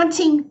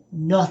 wanting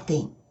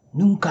nothing.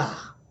 Nunca.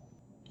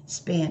 In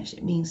Spanish,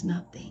 it means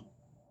nothing.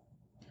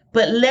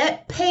 But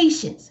let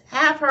patience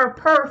have her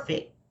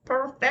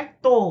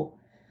perfecto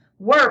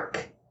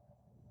work,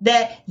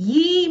 that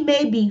ye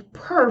may be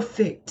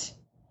perfect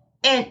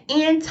and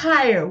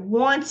entire,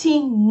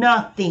 wanting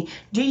nothing.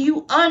 Do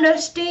you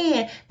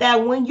understand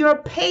that when your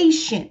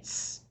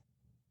patience,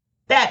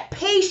 that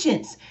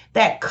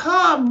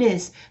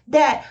calmness,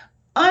 that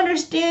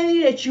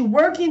understanding that you're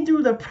working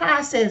through the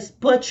process,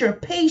 but you're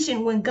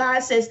patient when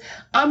God says,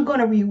 I'm going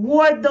to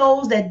reward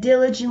those that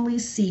diligently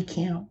seek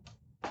him?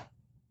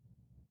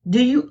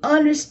 Do you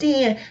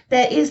understand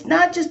that it's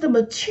not just the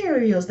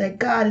materials that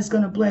God is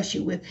going to bless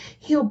you with?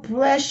 He'll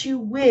bless you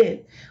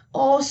with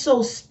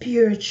also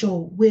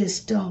spiritual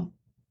wisdom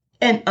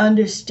and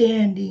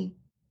understanding.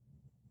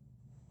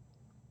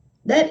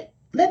 Let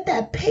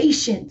that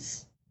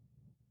patience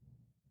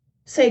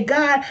say,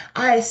 God,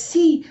 I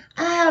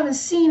haven't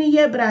seen it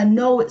yet, but I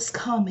know it's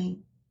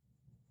coming.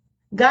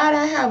 God,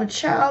 I have a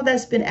child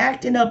that's been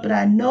acting up, but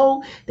I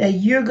know that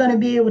you're going to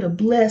be able to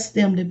bless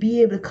them to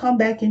be able to come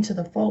back into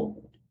the fold.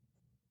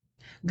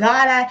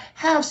 God, I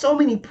have so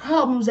many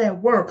problems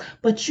at work,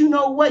 but you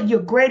know what?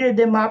 You're greater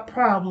than my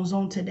problems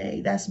on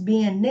today. That's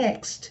being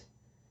next.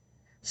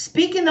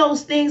 Speaking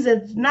those things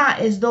as not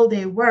as though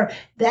they were.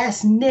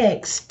 That's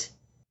next.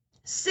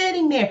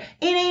 Sitting there.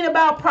 It ain't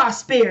about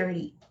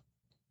prosperity.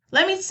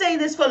 Let me say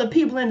this for the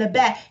people in the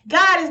back.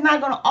 God is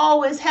not going to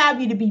always have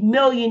you to be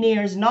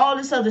millionaires and all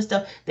this other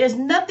stuff. There's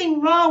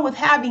nothing wrong with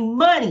having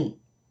money.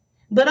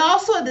 But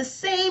also at the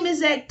same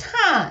exact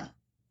time,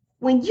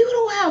 when you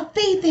don't have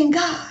faith in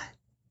God,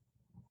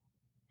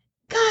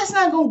 God's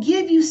not going to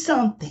give you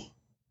something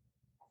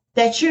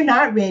that you're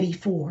not ready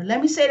for.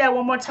 Let me say that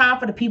one more time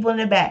for the people in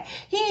the back.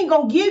 He ain't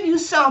going to give you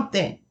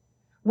something,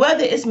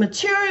 whether it's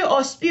material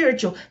or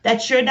spiritual,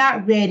 that you're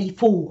not ready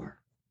for.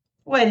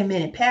 Wait a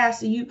minute,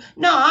 Pastor,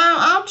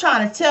 I'm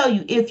trying to tell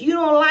you, if you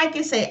don't like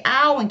it, say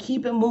ow and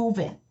keep it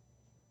moving.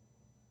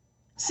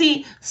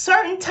 See,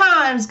 certain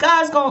times,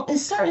 in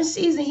certain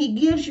season, he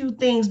gives you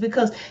things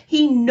because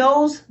he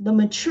knows the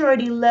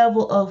maturity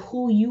level of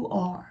who you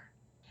are.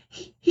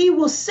 He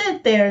will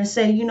sit there and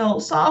say,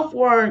 soft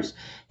words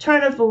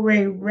turneth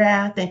away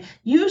wrath. And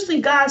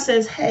usually God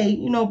says, hey,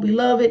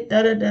 beloved,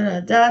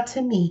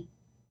 to me.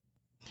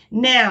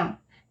 Now,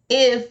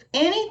 if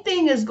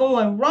anything is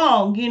going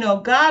wrong,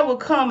 God will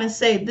come and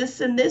say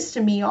this and this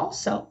to me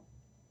also.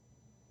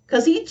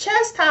 Because he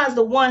chastises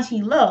the ones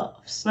he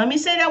loves. Let me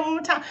say that one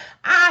more time.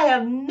 I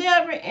have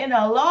never in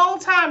a long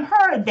time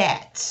heard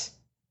that.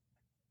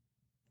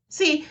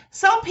 See,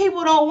 some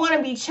people don't want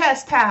to be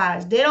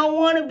chastised. They don't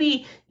want to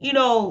be,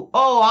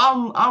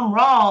 I'm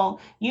wrong.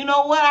 You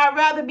know what? I'd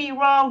rather be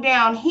wrong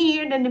down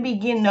here than to be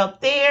getting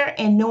up there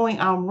and knowing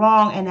I'm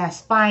wrong, and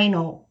that's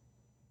final.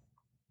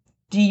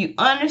 Do you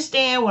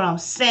understand what I'm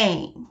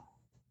saying?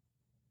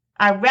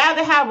 I'd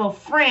rather have a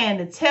friend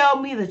to tell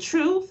me the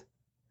truth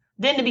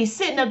than to be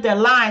sitting up there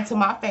lying to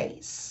my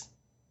face.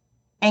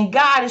 And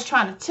God is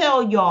trying to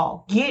tell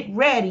y'all, get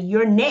ready.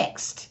 You're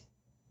next.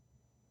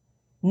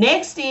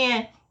 Next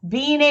in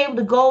being able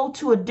to go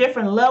to a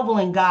different level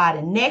in God,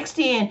 and next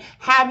in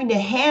having to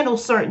handle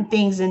certain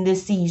things in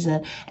this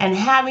season and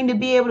having to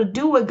be able to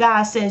do what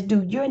God says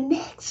do. You're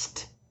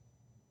next.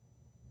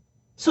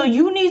 So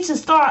you need to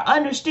start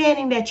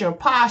understanding that your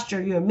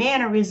posture, your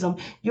mannerism,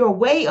 your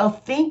way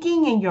of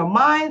thinking and your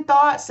mind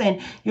thoughts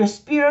and your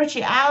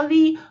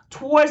spirituality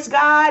towards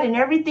God and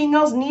everything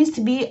else needs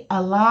to be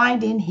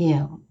aligned in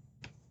him.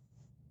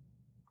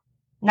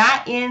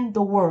 Not in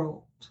the world.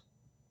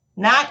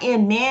 Not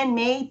in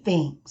man-made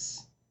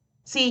things.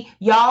 See,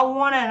 y'all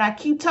want to, and I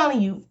keep telling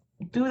you,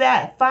 through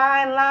that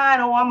fine line,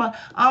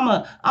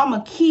 I'm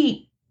a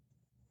keep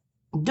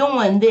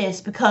doing this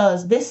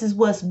because this is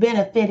what's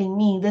benefiting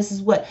me. This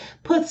is what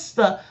puts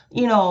the,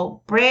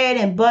 bread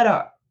and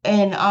butter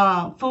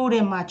and food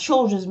in my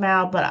children's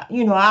mouth. But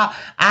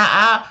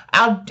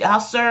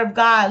I'll serve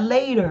God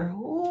later.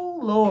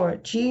 Oh,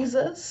 Lord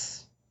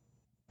Jesus.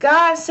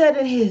 God said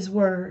in his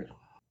word,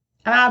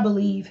 and I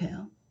believe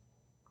him.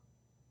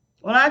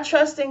 When I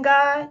trust in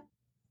God,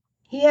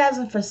 he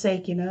hasn't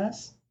forsaken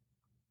us.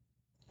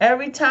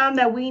 Every time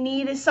that we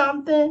needed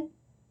something,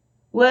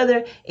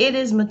 whether it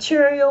is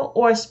material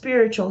or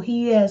spiritual,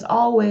 he has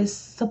always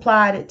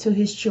supplied it to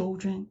his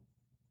children.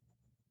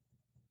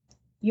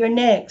 You're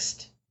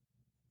next.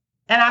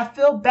 And I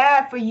feel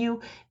bad for you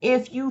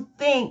if you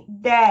think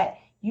that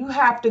you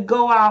have to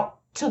go out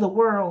to the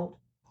world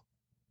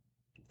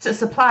to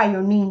supply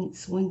your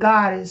needs when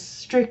God is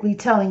strictly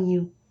telling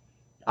you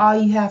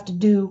all you have to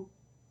do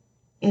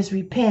is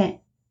repent,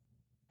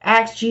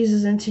 ask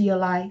Jesus into your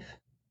life,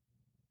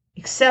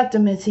 accept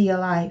him into your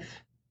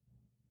life,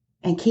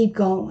 and keep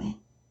going.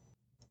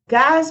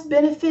 God's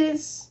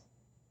benefits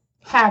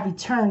have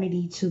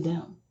eternity to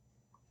them.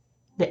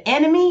 The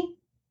enemy,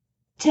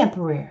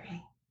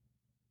 temporary.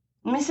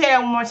 Let me say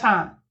that one more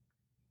time.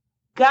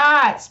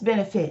 God's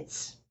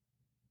benefits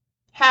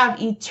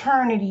have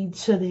eternity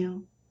to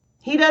them.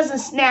 He doesn't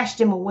snatch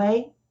them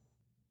away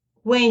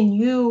when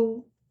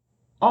you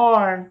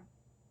are.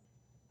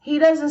 He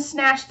doesn't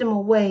snatch them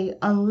away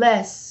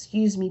unless,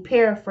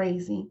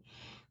 paraphrasing,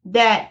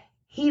 that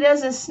he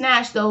doesn't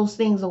snatch those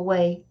things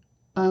away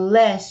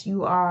unless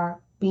you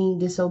are being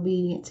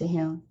disobedient to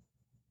him.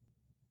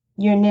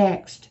 You're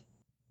next.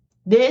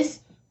 This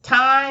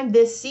time,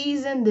 this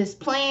season, this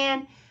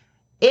plan,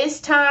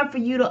 it's time for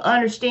you to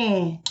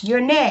understand.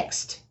 You're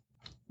next.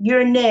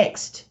 You're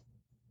next.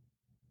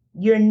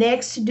 You're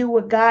next to do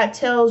what God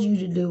tells you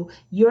to do.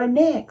 You're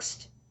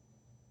next.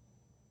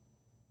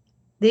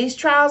 These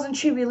trials and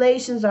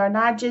tribulations are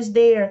not just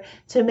there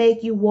to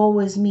make you woe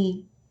is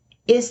me.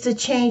 It's to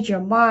change your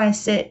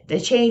mindset,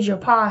 to change your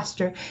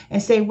posture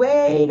and say,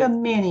 wait a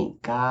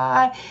minute,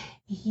 God,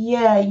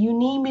 yeah, you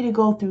need me to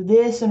go through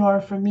this in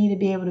order for me to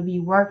be able to be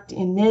worked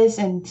in this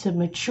and to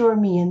mature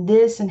me in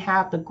this and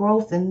have the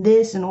growth in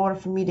this in order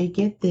for me to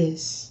get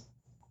this.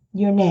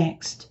 You're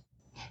next.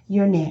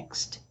 You're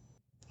next.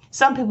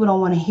 Some people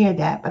don't want to hear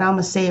that, but I'm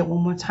going to say it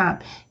one more time.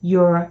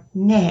 You're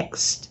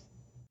next.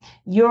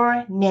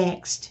 You're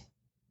next.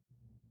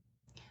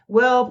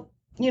 Well,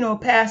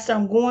 Pastor,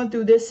 I'm going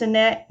through this and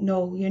that.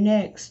 No, you're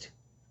next.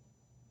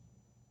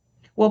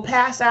 Well,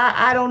 Pastor,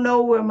 I don't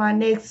know where my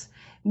next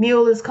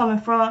meal is coming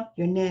from.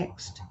 You're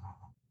next.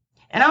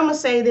 And I'm going to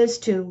say this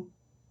too.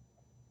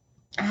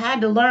 I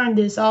had to learn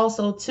this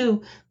also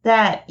too,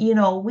 that,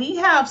 we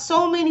have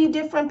so many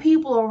different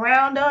people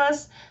around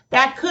us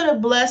that could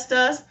have blessed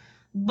us,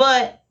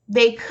 but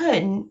they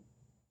couldn't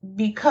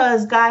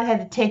because God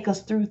had to take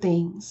us through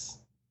things.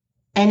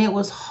 And it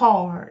was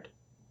hard.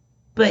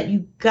 But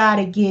you got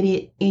to get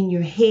it in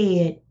your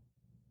head.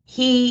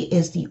 He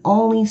is the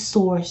only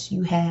source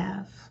you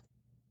have.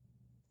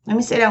 Let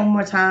me say that one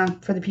more time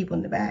for the people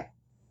in the back.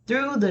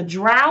 Through the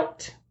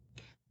drought,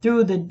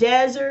 through the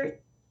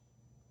desert,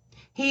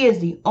 he is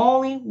the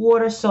only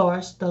water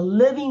source, the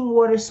living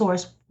water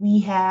source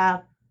we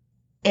have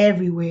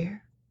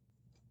everywhere.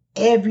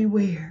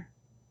 Everywhere.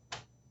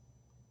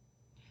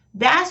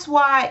 That's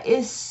why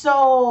it's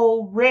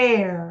so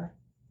rare.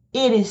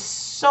 It is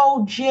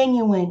so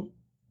genuine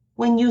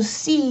when you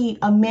see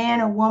a man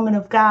or woman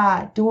of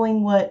God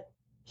doing what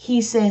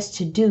he says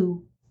to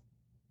do,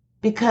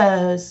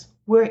 because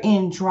we're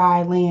in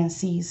dry land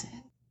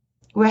season.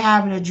 We're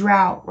having a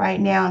drought right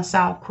now in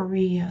South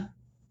Korea.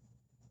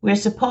 We're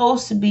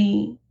supposed to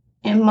be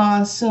in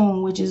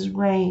monsoon, which is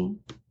rain,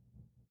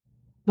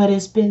 but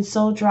it's been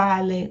so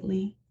dry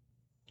lately.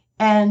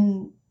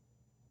 And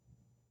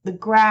the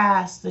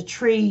grass, the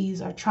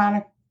trees are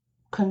trying to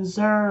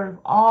conserve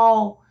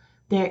all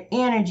their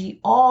energy,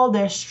 all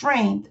their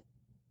strength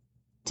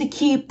to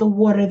keep the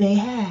water they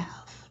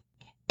have.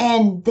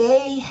 And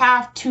they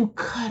have to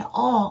cut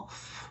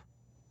off.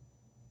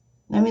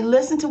 Let me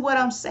listen to what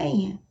I'm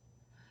saying.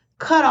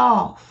 Cut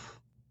off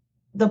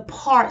the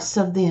parts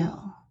of them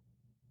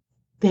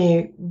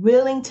they're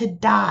willing to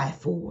die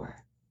for,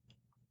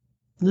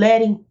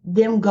 letting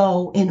them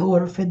go in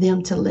order for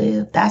them to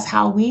live. That's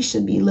how we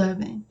should be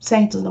living,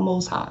 saints of the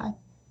Most High.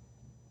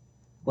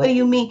 What do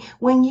you mean?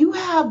 When you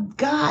have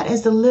God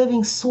as the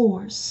living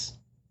source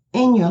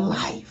in your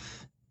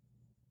life,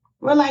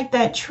 we're like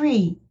that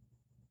tree.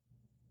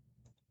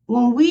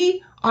 When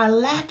we are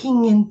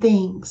lacking in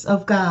things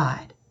of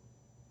God,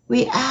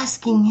 we're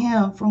asking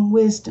him for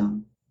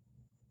wisdom.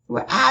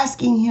 We're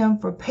asking him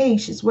for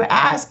patience. We're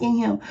asking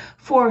him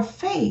for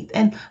faith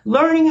and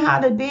learning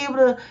how to be able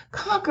to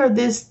conquer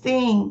this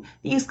thing,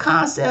 these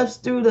concepts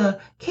through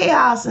the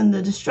chaos and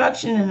the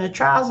destruction and the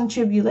trials and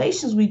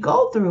tribulations we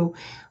go through.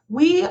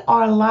 We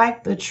are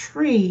like the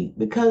tree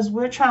because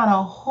we're trying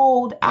to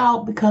hold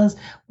out because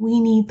we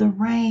need the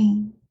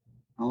rain.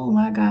 Oh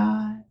my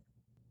God.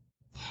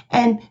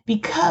 And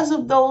because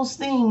of those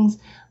things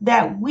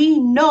that we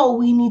know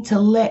we need to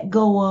let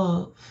go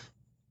of,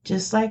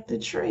 just like the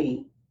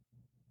tree,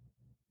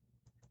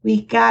 we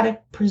got to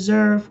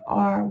preserve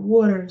our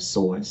water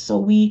source. So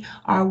we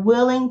are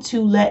willing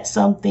to let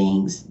some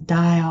things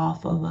die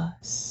off of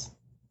us.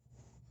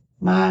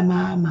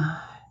 My.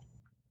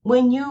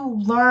 When you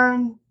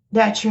learn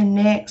that you're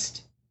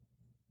next,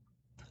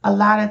 a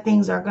lot of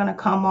things are going to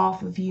come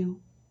off of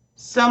you.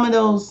 Some of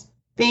those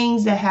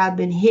things that have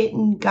been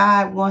hidden,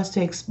 God wants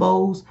to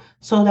expose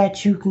so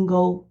that you can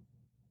go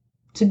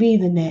to be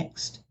the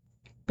next.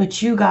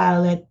 But you got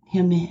to let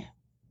him in.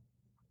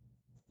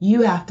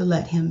 You have to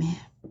let him in.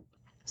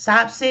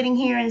 Stop sitting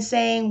here and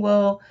saying,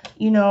 well,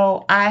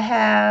 I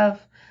have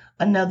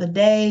another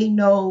day.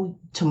 No,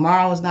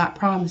 tomorrow is not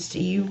promised to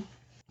you.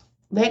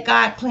 Let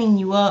God clean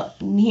you up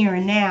here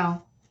and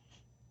now.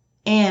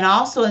 And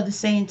also at the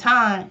same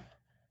time,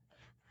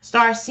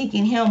 start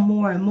seeking him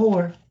more and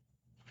more.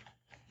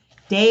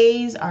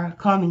 Days are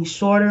coming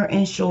shorter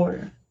and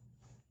shorter.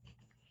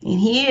 And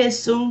he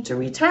is soon to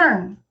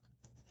return.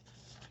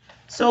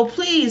 So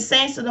please,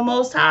 saints of the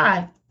Most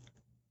High,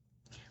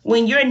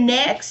 when you're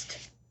next,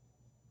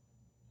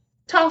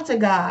 talk to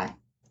God.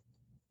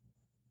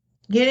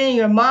 Get in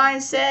your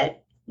mindset.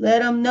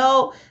 Let them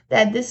know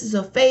that this is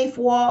a faith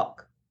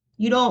walk.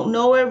 You don't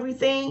know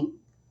everything,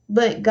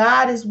 but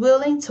God is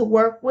willing to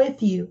work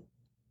with you.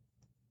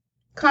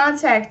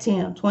 Contact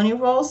him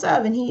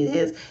 24/7.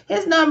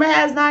 His number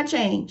has not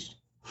changed.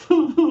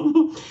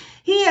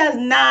 He has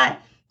not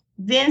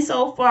been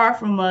so far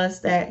from us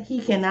that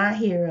he cannot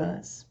hear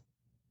us.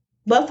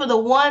 But for the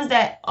ones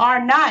that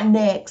are not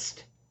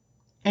next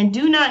and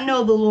do not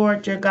know the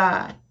Lord your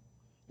God,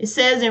 it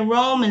says in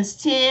Romans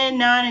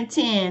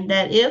 10:9-10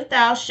 that if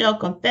thou shalt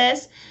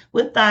confess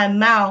with thy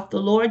mouth the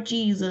Lord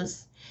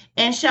Jesus,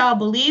 and shalt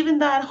believe in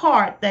thine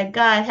heart that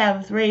God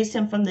hath raised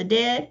him from the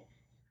dead,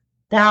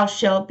 thou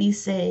shalt be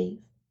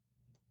saved.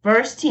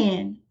 Verse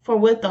 10, for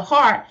with the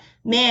heart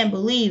man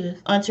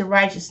believeth unto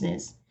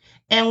righteousness,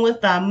 and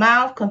with thy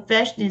mouth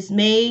confession is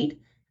made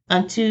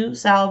unto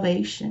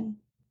salvation.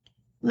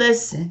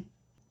 Listen,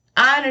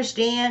 I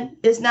understand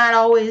it's not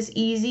always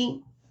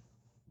easy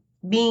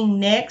being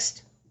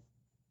next,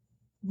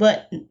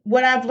 but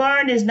what I've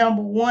learned is,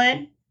 number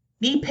one,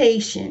 be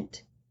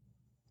patient.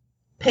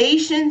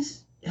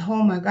 Patience,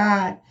 oh my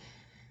God.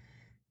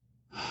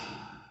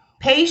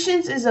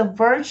 Patience is a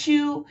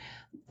virtue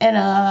and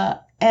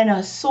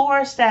a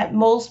source that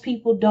most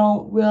people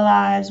don't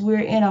realize. We're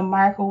in a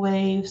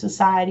microwave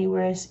society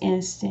where it's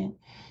instant.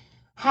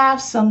 Have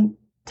some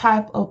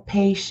type of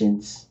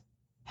patience.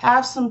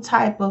 Have some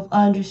type of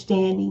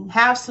understanding.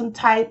 Have some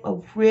type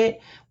of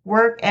grit,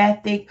 work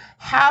ethic.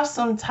 Have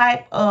some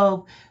type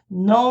of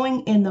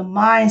knowing in the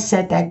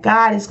mindset that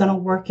God is going to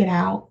work it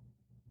out.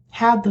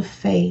 Have the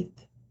faith.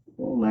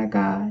 Oh my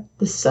God.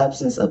 The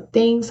substance of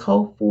things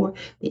hoped for,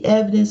 the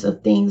evidence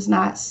of things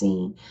not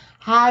seen.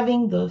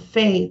 Having the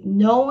faith,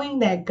 knowing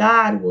that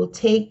God will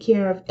take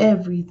care of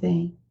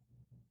everything.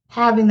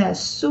 Having that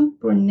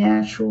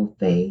supernatural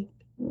faith.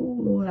 Oh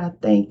Lord, I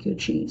thank you,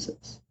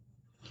 Jesus.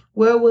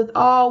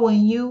 Wherewithal,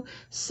 when you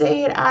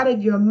say it out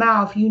of your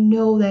mouth, you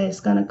know that it's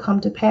going to come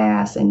to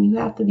pass, and you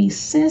have to be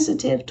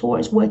sensitive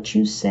towards what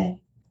you say.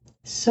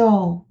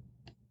 So,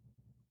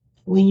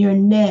 when you're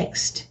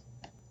next,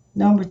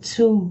 number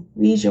 2,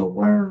 read your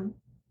word.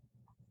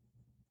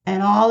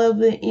 And all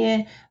of it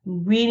in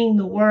reading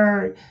the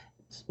word,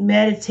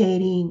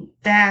 meditating,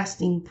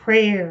 fasting,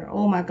 prayer.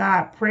 Oh my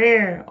God,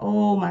 prayer.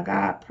 Oh my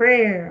God,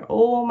 prayer.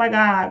 Oh my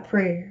God,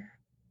 prayer.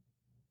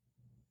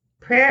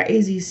 Prayer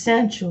is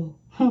essential.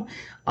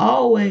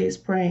 Always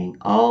praying,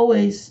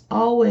 always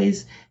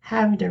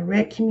having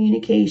direct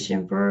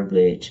communication,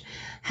 verbiage,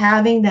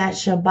 having that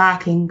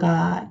Shabbat in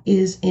God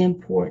is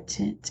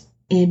important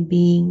in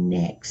being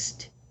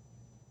next.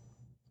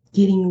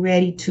 Getting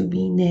ready to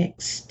be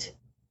next.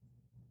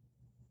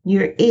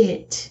 You're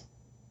it.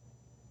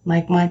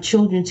 Like my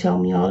children tell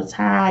me all the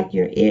time,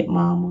 you're it,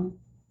 mama.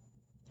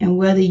 And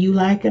whether you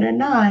like it or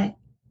not,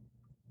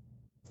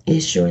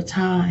 it's your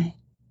time.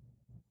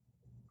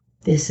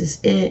 This is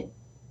it.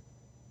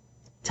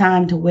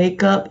 Time to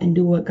wake up and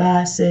do what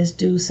God says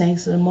do,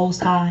 thanks to the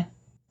Most High,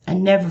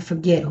 and never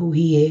forget who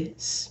He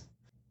is.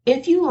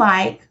 If you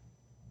like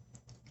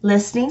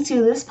listening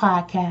to this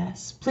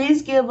podcast,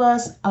 please give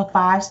us a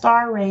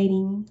 5-star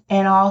rating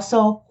and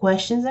also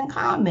questions and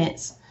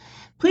comments.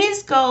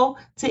 Please go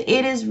to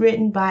It Is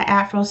Written by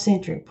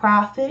Afrocentric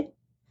Prophet.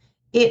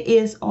 It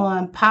is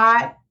on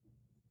podcast,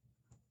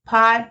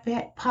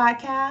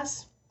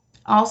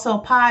 also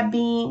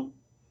Podbean.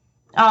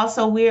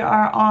 Also, we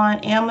are on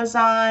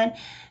Amazon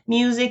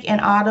Music and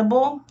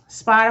Audible,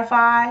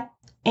 Spotify,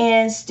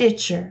 and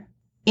Stitcher,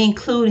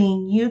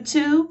 including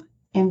YouTube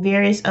and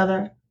various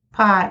other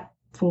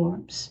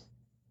platforms.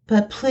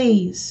 But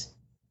please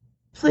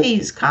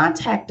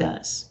contact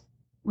us.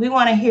 We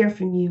want to hear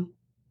from you.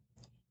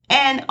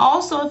 And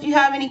also, if you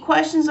have any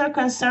questions or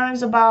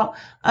concerns about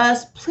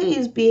us,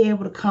 please be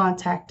able to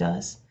contact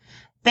us.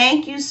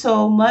 Thank you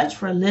so much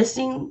for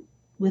listening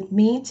with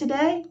me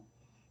today.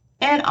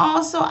 And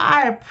also,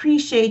 I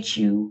appreciate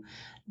you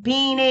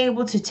being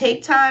able to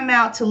take time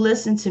out to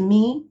listen to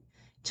me,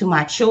 to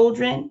my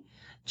children,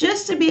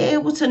 just to be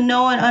able to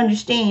know and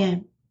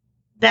understand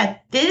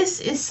that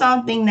this is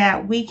something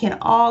that we can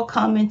all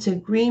come into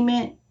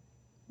agreement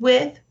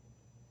with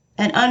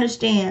and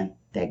understand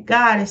that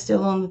God is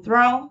still on the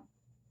throne,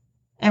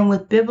 and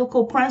with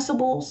biblical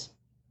principles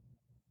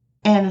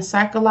and a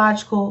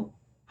psychological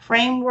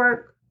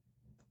framework,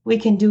 we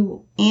can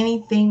do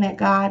anything that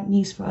God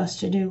needs for us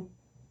to do.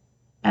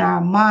 And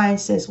our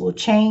mindsets will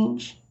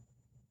change.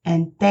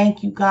 And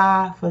thank you,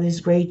 God, for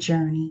this great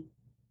journey.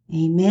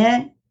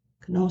 Amen.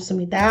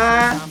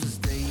 감사합니다.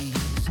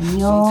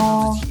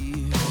 안녕.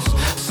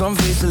 Some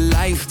face a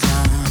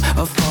lifetime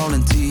of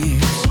falling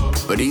tears,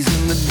 but He's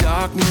in the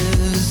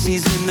darkness,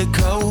 He's in the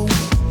cold.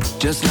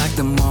 Just like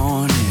the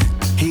morning,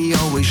 He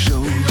always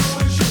shows.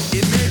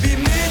 It may be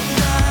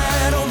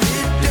midnight or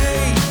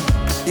midday,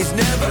 He's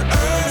never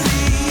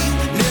early,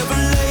 never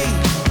late.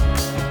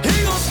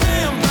 He gon'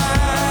 stand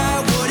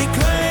by what He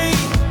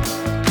claimed.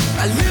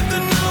 I lived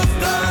enough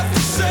life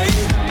to say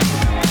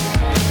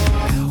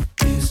help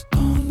is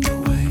on the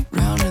way,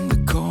 round in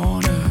the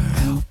corner.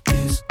 Help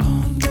is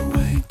on the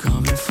way,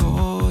 coming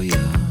for you.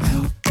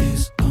 Help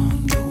is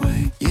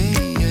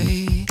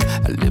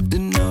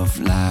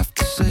of life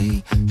to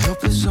say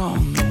help is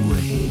on the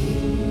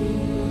way.